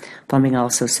said. Fleming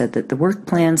also said that the work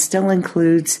plan still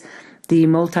includes the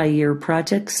multi-year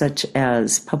projects such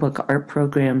as public art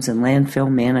programs and landfill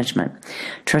management.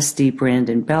 Trustee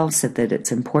Brandon Bell said that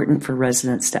it's important for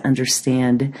residents to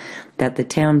understand that the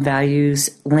town values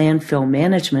landfill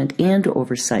management and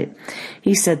oversight.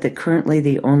 He said that currently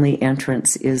the only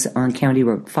entrance is on County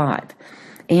Road 5,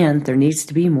 and there needs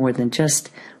to be more than just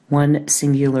one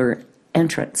singular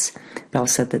entrance. Bell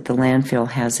said that the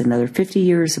landfill has another 50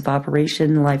 years of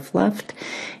operation life left,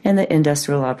 and that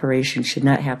industrial operation should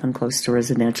not happen close to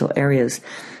residential areas,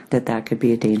 that could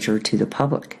be a danger to the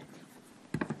public.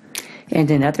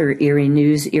 And in other Erie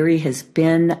news, Erie has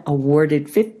been awarded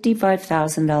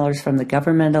 $55,000 from the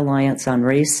Government Alliance on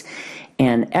Race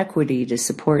and Equity to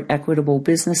support equitable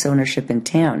business ownership in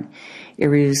town.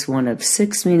 Erie is one of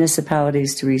 6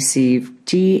 municipalities to receive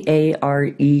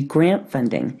GARE grant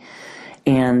funding,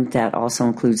 and that also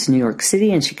includes New York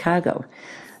City and Chicago.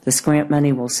 This grant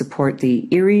money will support the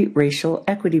Erie Racial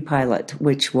Equity Pilot,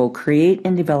 which will create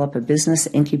and develop a business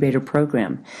incubator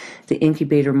program. The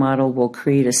incubator model will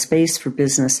create a space for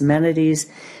business amenities,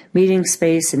 meeting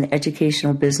space, and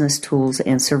educational business tools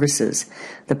and services.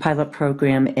 The pilot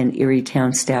program and Erie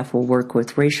town staff will work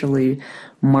with racially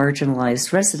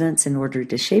marginalized residents in order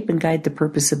to shape and guide the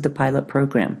purpose of the pilot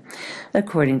program.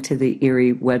 According to the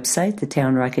Erie website, the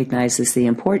town recognizes the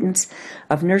importance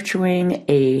of nurturing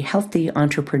a healthy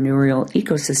entrepreneurial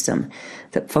ecosystem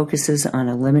that focuses on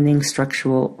eliminating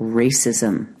structural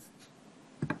racism.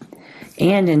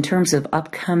 And in terms of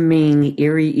upcoming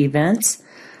Erie events,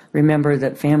 remember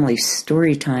that Family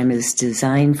Storytime is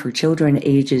designed for children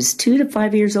ages 2 to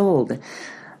 5 years old.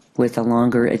 with a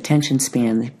longer attention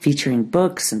span, featuring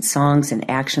books and songs and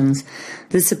actions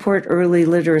that support early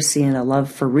literacy and a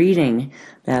love for reading.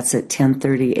 That's at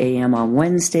 10:30 a.m. on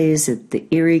Wednesdays at the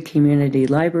Erie Community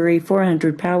Library,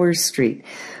 400 Powers Street.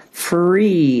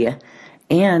 Free.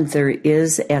 And there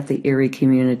is at the Erie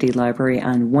Community Library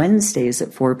on Wednesdays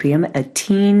at 4 p.m. a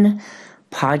teen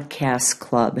podcast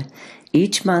club.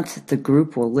 Each month, the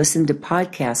group will listen to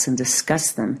podcasts and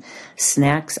discuss them.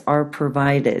 Snacks are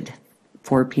provided.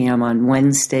 4 p.m. on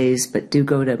Wednesdays, but do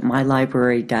go to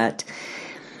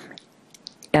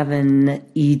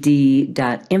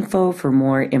mylibrary.evaned.info for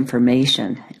more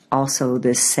information. Also,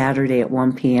 this Saturday at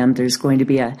 1 p.m., there's going to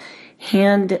be a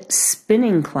hand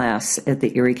spinning class at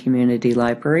the Erie Community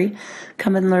Library.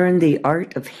 Come and learn the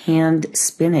art of hand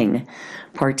spinning.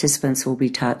 Participants will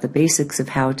be taught the basics of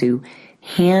how to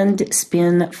hand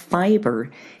spin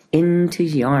fiber into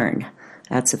yarn.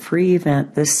 That's a free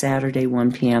event this Saturday,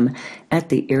 1 p.m. at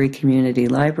the Erie Community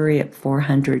Library at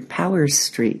 400 Powers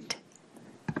Street.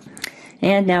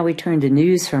 And now we turn to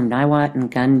news from Niwot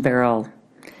and Gun Barrel.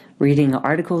 Reading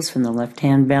articles from the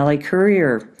Left-Hand Valley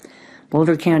Courier.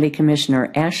 Boulder County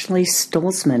Commissioner Ashley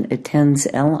Stolzman attends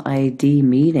LID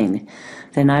meeting.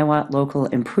 The Niwot Local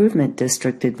Improvement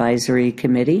District Advisory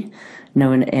Committee,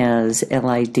 known as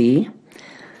LID,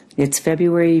 its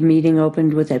February meeting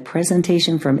opened with a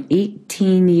presentation from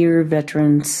 18-year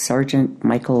veteran Sergeant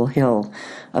Michael Hill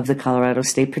of the Colorado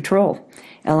State Patrol.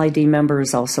 LID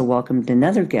members also welcomed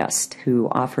another guest who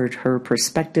offered her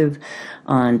perspective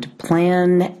on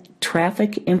planned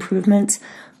traffic improvements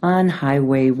on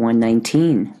Highway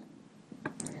 119.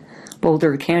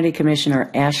 Boulder County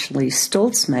Commissioner Ashley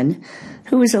Stolzman,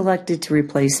 who was elected to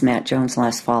replace Matt Jones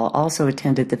last fall, also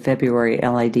attended the February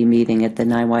LID meeting at the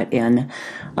Niwot Inn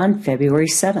on February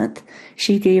 7th.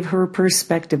 She gave her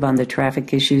perspective on the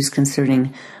traffic issues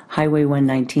concerning Highway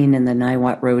 119 and the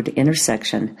Niwot Road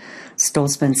intersection.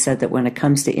 Stolzman said that when it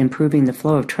comes to improving the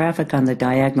flow of traffic on the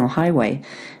diagonal highway,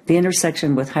 the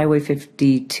intersection with Highway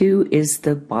 52 is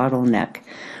the bottleneck.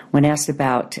 When asked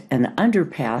about an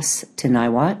underpass to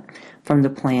Niwot from the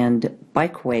planned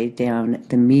bikeway down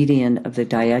the median of the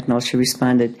diagonal, she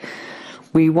responded,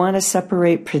 "We want to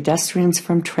separate pedestrians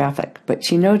from traffic," but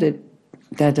she noted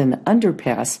that an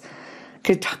underpass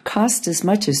could cost as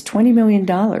much as $20 million.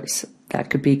 That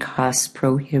could be cost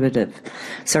prohibitive.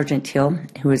 Sergeant Hill,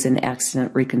 who is an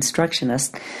accident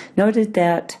reconstructionist, noted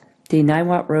that the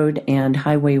Niwot Road and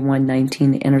Highway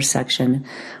 119 intersection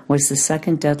was the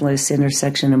second deadliest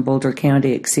intersection in Boulder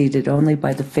County, exceeded only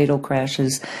by the fatal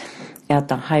crashes at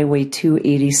the Highway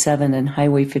 287 and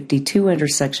Highway 52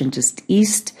 intersection just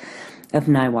east of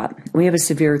Niwot. "We have a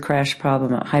severe crash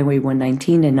problem at Highway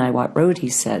 119 and Niwot Road," he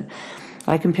said.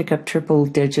 "I can pick up triple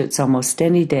digits almost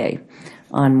any day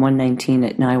on 119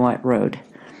 at Niwot Road."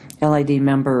 LID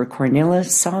member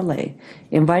Cornelis Saleh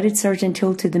invited Sergeant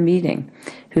Hill to the meeting,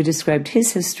 who described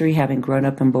his history having grown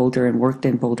up in Boulder and worked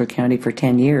in Boulder County for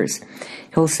 10 years.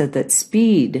 Hill said that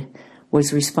speed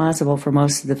was responsible for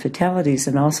most of the fatalities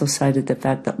and also cited the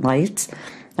fact that lights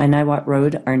on Niwot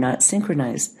Road are not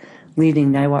synchronized,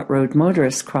 leading Niwot Road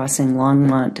motorists crossing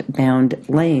Longmont-bound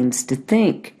lanes to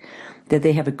think that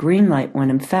they have a green light when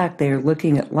in fact they are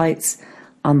looking at lights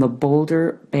on the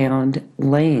Boulder-bound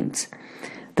lanes.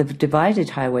 "The divided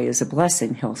highway is a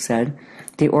blessing," Hill said.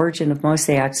 "The origin of most of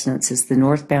the accidents is the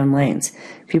northbound lanes.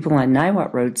 People on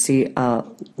Niwot Road see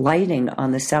lighting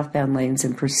on the southbound lanes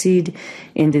and proceed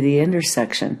into the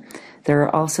intersection. There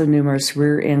are also numerous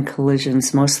rear-end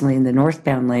collisions, mostly in the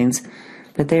northbound lanes,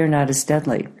 but they are not as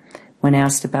deadly." When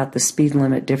asked about the speed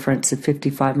limit difference of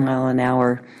 55 miles an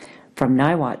hour from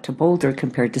Niwot to Boulder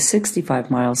compared to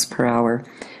 65 miles per hour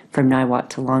from Niwot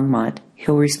to Longmont,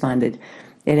 Hill responded,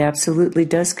 "It absolutely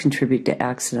does contribute to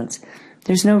accidents.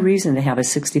 There's no reason to have a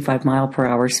 65 mile per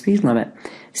hour speed limit.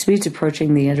 Speeds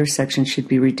approaching the intersection should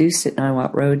be reduced at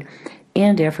Niwot Road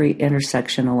and every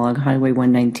intersection along Highway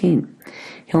 119.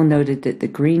 Hill noted that the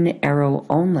green arrow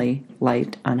only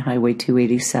light on Highway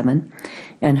 287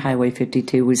 and Highway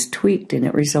 52 was tweaked, and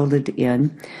it resulted in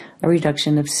a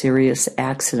reduction of serious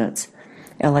accidents.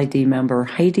 LID member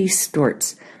Heidi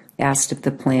Stortz asked if the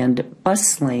planned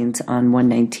bus lanes on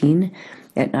 119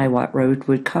 at Niwot Road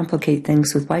would complicate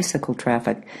things with bicycle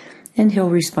traffic, and Hill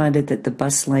responded that the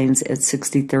bus lanes at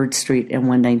 63rd Street and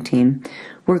 119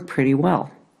 work pretty well.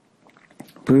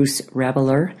 Bruce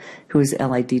Rabeler, who is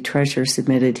LID treasurer,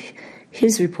 submitted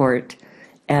his report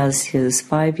as his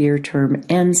 5-year term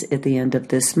ends at the end of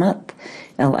this month.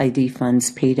 LID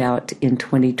funds paid out in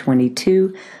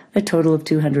 2022, a total of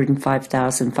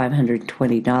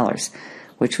 $205,520.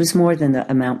 which was more than the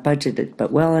amount budgeted,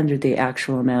 but well under the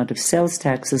actual amount of sales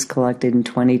taxes collected in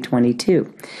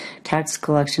 2022. Tax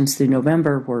collections through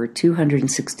November were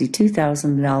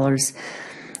 $262,000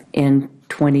 in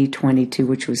 2022,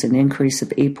 which was an increase of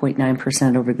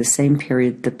 8.9% over the same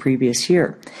period the previous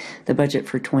year. The budget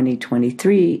for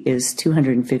 2023 is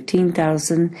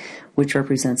 $215,000, which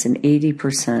represents an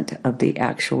 80% of the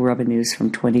actual revenues from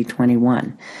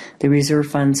 2021. The reserve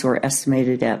funds were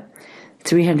estimated at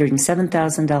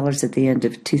 $307,000 at the end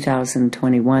of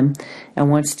 2021, and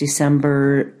once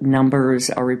December numbers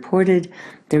are reported,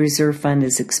 the reserve fund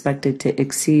is expected to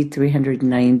exceed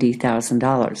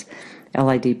 $390,000.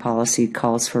 LID policy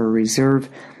calls for a reserve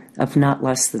of not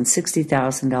less than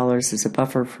 $60,000 as a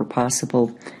buffer for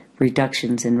possible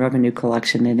reductions in revenue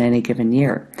collection in any given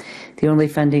year. The only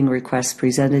funding request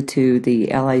presented to the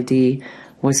LID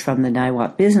was from the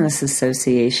Niwot Business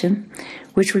Association,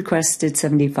 which requested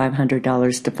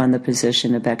 $7,500 to fund the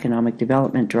position of Economic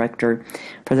Development Director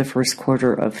for the first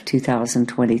quarter of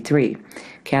 2023.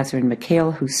 Catherine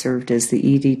McHale, who served as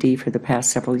the EDD for the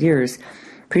past several years,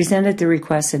 presented the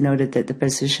request and noted that the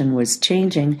position was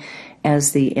changing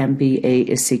as the MBA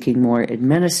is seeking more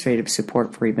administrative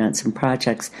support for events and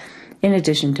projects in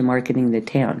addition to marketing the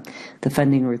town. The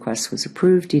funding request was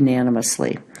approved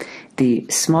unanimously. The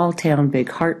Small Town Big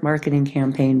Heart marketing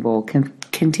campaign will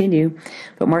continue,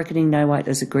 but Marketing Niwot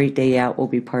as a Great Day Out will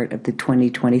be part of the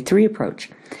 2023 approach.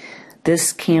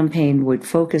 This campaign would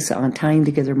focus on tying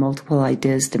together multiple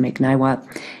ideas to make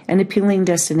Niwot an appealing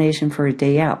destination for a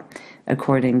day out,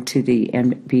 according to the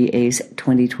MBA's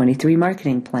 2023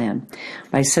 marketing plan.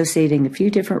 By associating a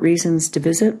few different reasons to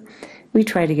visit, we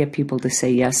try to get people to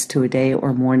say yes to a day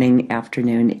or morning,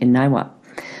 afternoon in Niwot.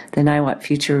 The Niwot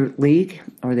Future League,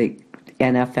 or the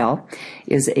NFL,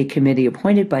 is a committee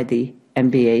appointed by the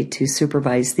MBA to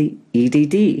supervise the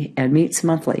EDD and meets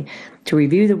monthly to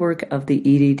review the work of the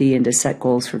EDD and to set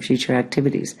goals for future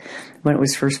activities. When it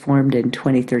was first formed in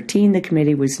 2013, the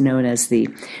committee was known as the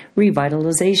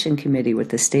Revitalization Committee, with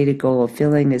the stated goal of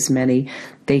filling as many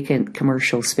vacant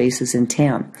commercial spaces in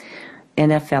town.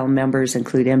 NFL members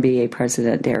include MBA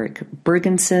President Derek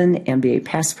Bergenson, MBA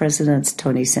past presidents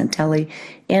Tony Santelli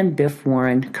and Biff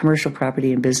Warren, commercial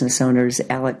property and business owners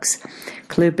Alex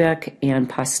Klubeck and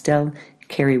Postel,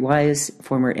 Carrie Wise,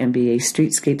 former MBA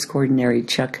Streetscapes coordinator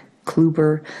Chuck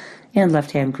Kluber, and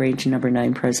Left Hand Grange No.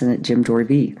 9 President Jim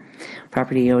Dorby.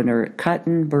 Property owner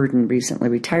Cotton Burden recently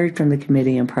retired from the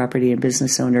committee, and property and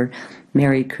business owner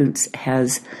Mary Kuntz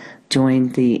has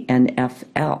joined the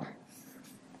NFL.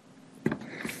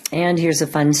 And here's a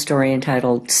fun story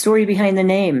entitled Story Behind the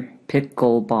Name,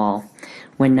 Pickleball.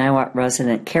 When Niwot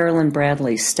resident Carolyn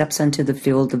Bradley steps onto the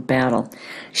field of battle,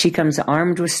 she comes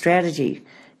armed with strategy.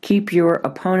 Keep your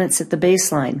opponents at the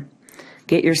baseline.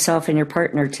 Get yourself and your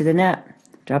partner to the net.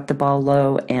 Drop the ball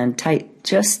low and tight,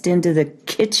 just into the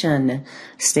kitchen.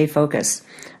 Stay focused.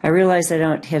 I realize I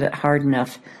don't hit it hard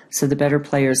enough so the better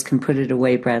players can put it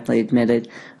away, Bradley admitted.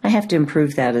 I have to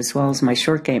improve that as well as my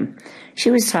short game.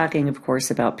 She was talking, of course,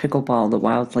 about pickleball, the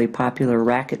wildly popular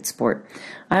racket sport.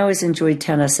 I always enjoyed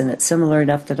tennis, and it's similar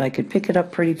enough that I could pick it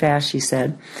up pretty fast, she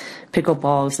said.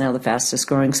 Pickleball is now the fastest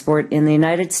growing sport in the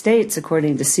United States,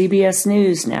 according to CBS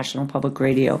News, National Public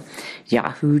Radio,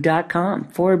 Yahoo.com,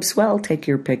 Forbes. Well, take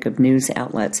your pick of news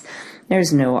outlets.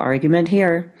 There's no argument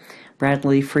here.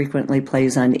 Bradley frequently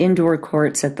plays on indoor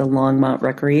courts at the Longmont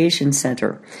Recreation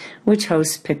Center, which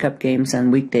hosts pickup games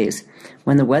on weekdays.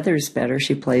 When the weather's better,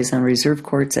 she plays on reserve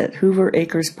courts at Hoover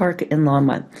Acres Park in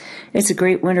Longmont. It's a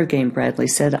great winter game, Bradley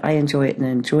said. I enjoy it and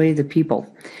enjoy the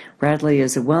people. Bradley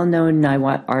is a well-known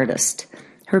Niwot artist.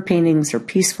 Her paintings are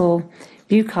peaceful,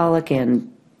 bucolic,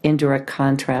 and in direct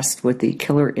contrast with the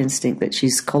killer instinct that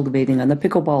she's cultivating on the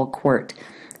pickleball court.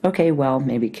 Okay, well,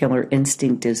 maybe killer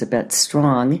instinct is a bit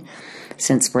strong,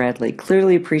 since Bradley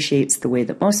clearly appreciates the way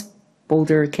that most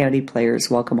Boulder County players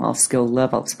welcome all skill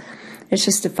levels. It's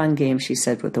just a fun game, she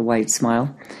said with a wide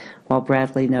smile. While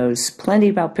Bradley knows plenty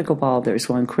about pickleball, there's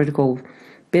one critical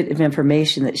bit of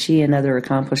information that she and other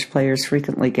accomplished players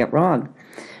frequently get wrong.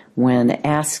 When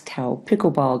asked how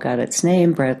pickleball got its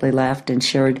name, Bradley laughed and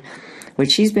shared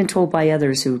what she's been told by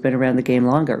others who have been around the game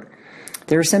longer.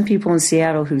 There are some people in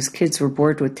Seattle whose kids were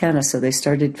bored with tennis, so they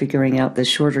started figuring out this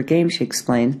shorter game, she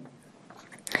explained.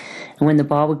 And when the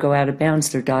ball would go out of bounds,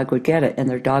 their dog would get it, and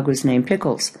their dog was named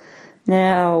Pickles.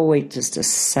 Now, wait just a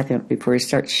second before you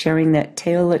start sharing that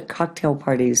tale at cocktail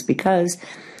parties, because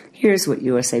here's what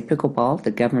USA Pickleball,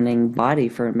 the governing body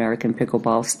for American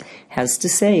pickleball, has to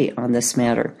say on this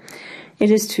matter.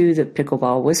 It is true that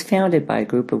pickleball was founded by a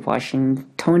group of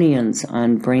Washingtonians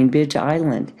on Bainbridge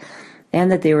Island.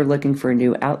 and that they were looking for a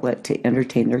new outlet to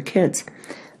entertain their kids.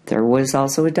 There was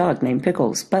also a dog named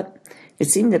Pickles, but it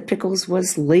seemed that Pickles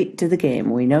was late to the game.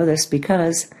 We know this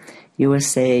because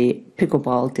USA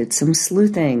Pickleball did some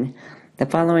sleuthing. The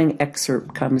following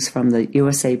excerpt comes from the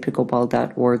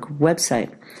usapickleball.org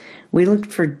website. We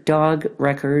looked for dog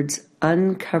records,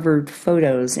 uncovered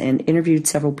photos, and interviewed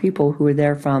several people who were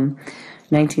there from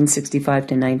 1965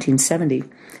 to 1970.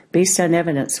 Based on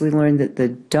evidence, we learned that the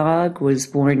dog was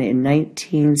born in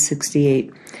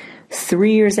 1968,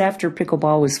 3 years after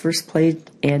pickleball was first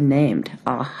played and named.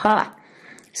 Aha!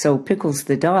 So Pickles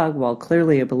the dog, while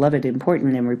clearly a beloved,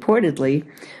 important, and reportedly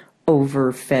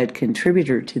overfed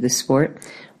contributor to the sport,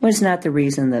 was not the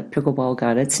reason that pickleball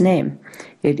got its name.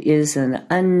 It is an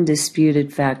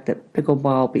undisputed fact that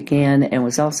pickleball began and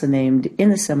was also named in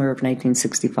the summer of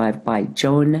 1965 by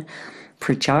Joan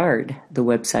Pritchard, the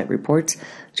website reports.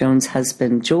 Joan's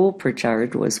husband, Joel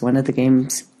Pritchard, was one of the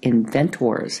game's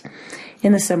inventors.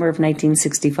 In the summer of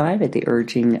 1965, at the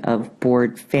urging of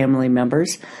board family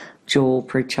members, Joel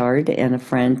Pritchard and a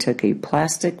friend took a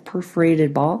plastic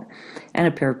perforated ball and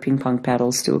a pair of ping pong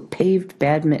paddles to a paved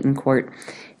badminton court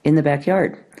in the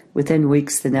backyard. Within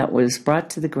weeks, the net was brought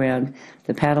to the ground,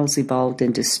 the paddles evolved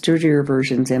into sturdier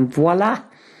versions, and voila!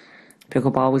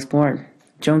 Pickleball was born.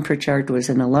 Joan Pritchard was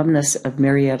an alumnus of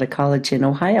Marietta College in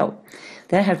Ohio.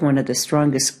 That had one of the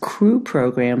strongest crew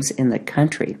programs in the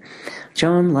country.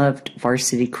 Joan loved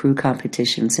varsity crew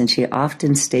competitions, and she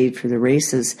often stayed for the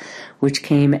races which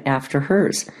came after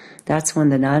hers. That's when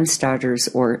the non-starters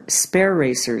or spare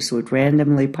racers would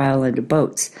randomly pile into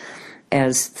boats,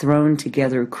 as thrown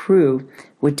together crew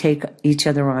would take each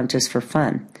other on just for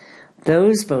fun.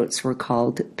 Those boats were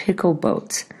called pickle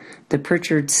boats. The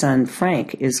Pritchard son,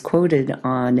 Frank, is quoted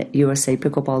on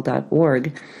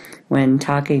usapickleball.org when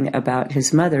talking about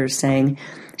his mother, saying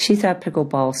she thought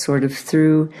pickleball sort of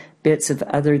threw bits of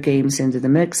other games into the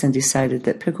mix and decided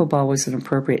that pickleball was an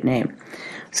appropriate name.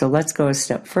 So let's go a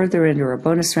step further into our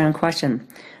bonus round question.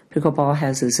 Pickleball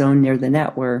has a zone near the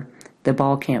net where the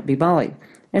ball can't be volleyed.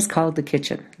 It's called the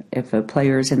kitchen. If a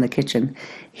player is in the kitchen,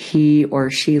 he or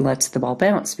she lets the ball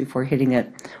bounce before hitting it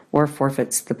or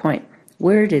forfeits the point.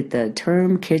 Where did the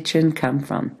term kitchen come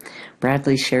from?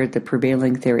 Bradley shared the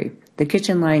prevailing theory. The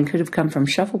kitchen line could have come from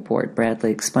shuffleboard,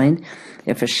 Bradley explained.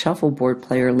 If a shuffleboard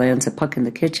player lands a puck in the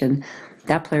kitchen,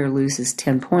 that player loses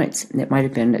 10 points, and it might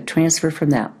have been a transfer from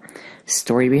that.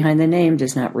 Story behind the name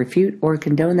does not refute or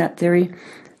condone that theory.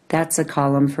 That's a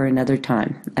column for another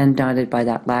time. Undaunted by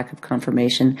that lack of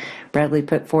confirmation, Bradley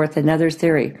put forth another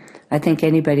theory. I think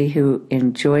anybody who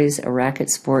enjoys a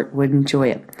racket sport would enjoy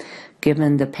it.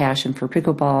 Given the passion for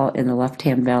pickleball in the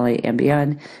Left-Hand Valley and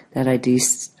beyond, that idea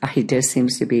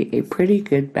seems to be a pretty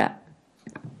good bet.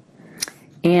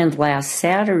 And last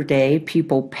Saturday,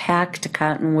 people packed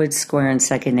Cottonwood Square and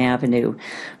 2nd Avenue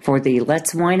for the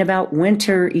Let's Whine About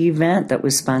Winter event that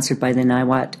was sponsored by the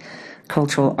Niwot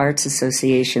Cultural Arts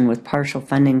Association with partial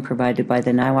funding provided by the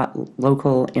Niwot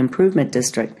Local Improvement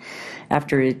District.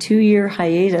 After a 2-year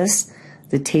hiatus,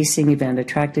 the tasting event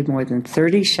attracted more than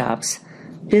 30 shops,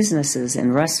 businesses,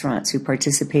 and restaurants who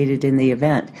participated in the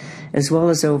event, as well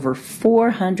as over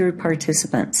 400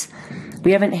 participants.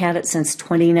 We haven't had it since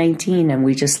 2019, and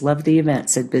we just love the event,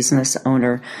 said business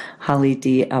owner Holly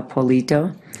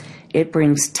D'Appolito. It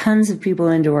brings tons of people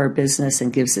into our business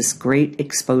and gives us great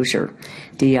exposure.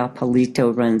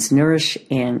 D'Appolito runs Nourish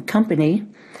and Company.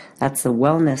 That's the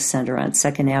wellness center on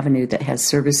 2nd Avenue that has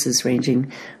services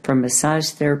ranging from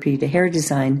massage therapy to hair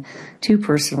design to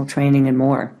personal training and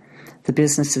more. The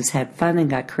businesses had fun and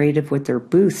got creative with their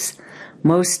booths.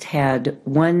 Most had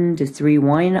 1 to 3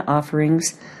 wine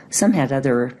offerings. Some had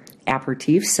other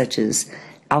aperitifs, such as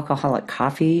alcoholic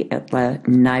coffee at the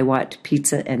Niwot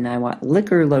Pizza and Niwot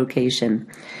Liquor location.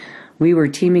 We were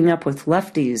teaming up with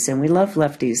Lefties, and we love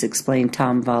Lefties, explained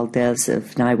Tom Valdez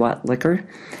of Niwot Liquor.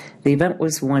 The event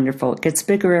was wonderful. It gets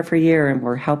bigger every year, and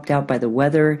we're helped out by the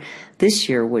weather this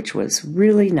year, which was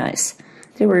really nice.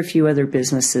 There were a few other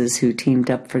businesses who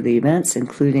teamed up for the events,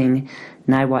 including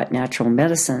Niwot Natural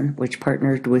Medicine, which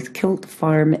partnered with Kilt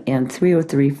Farm and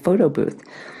 303 Photo Booth.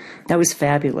 That was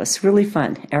fabulous, really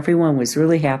fun. Everyone was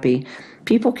really happy.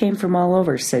 People came from all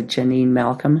over, said Janine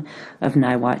Malcolm of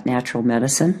Niwot Natural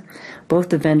Medicine. Both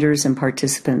the vendors and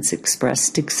participants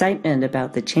expressed excitement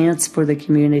about the chance for the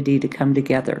community to come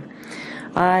together.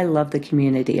 I love the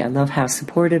community. I love how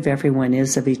supportive everyone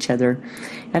is of each other.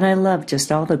 And I love just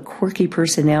all the quirky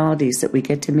personalities that we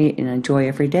get to meet and enjoy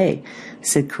every day,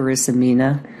 said Carissa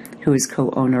Mina, who is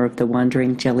co-owner of the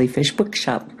Wandering Jellyfish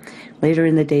Bookshop. Later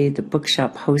in the day, the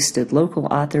bookshop hosted local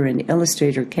author and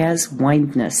illustrator Kaz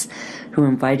Windness, who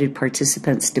invited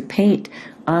participants to paint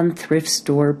on thrift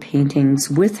store paintings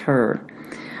with her.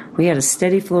 We had a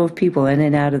steady flow of people in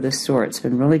and out of the store. It's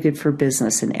been really good for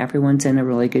business, and everyone's in a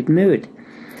really good mood.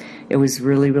 It was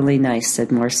really, really nice,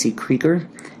 said Marcy Krieger,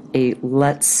 a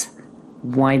Let's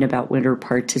Whine About Winter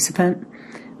participant.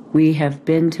 We have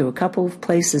been to a couple of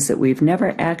places that we've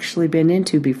never actually been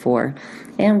into before,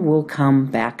 and we'll come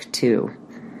back to.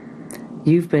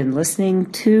 You've been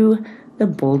listening to the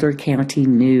Boulder County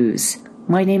News.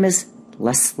 My name is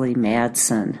Leslie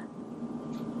Madsen.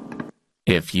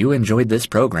 If you enjoyed this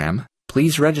program,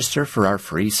 please register for our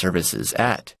free services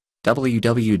at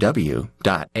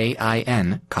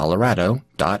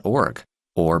www.aincolorado.org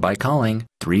or by calling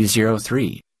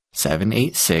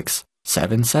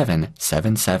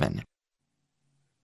 303-786-7777.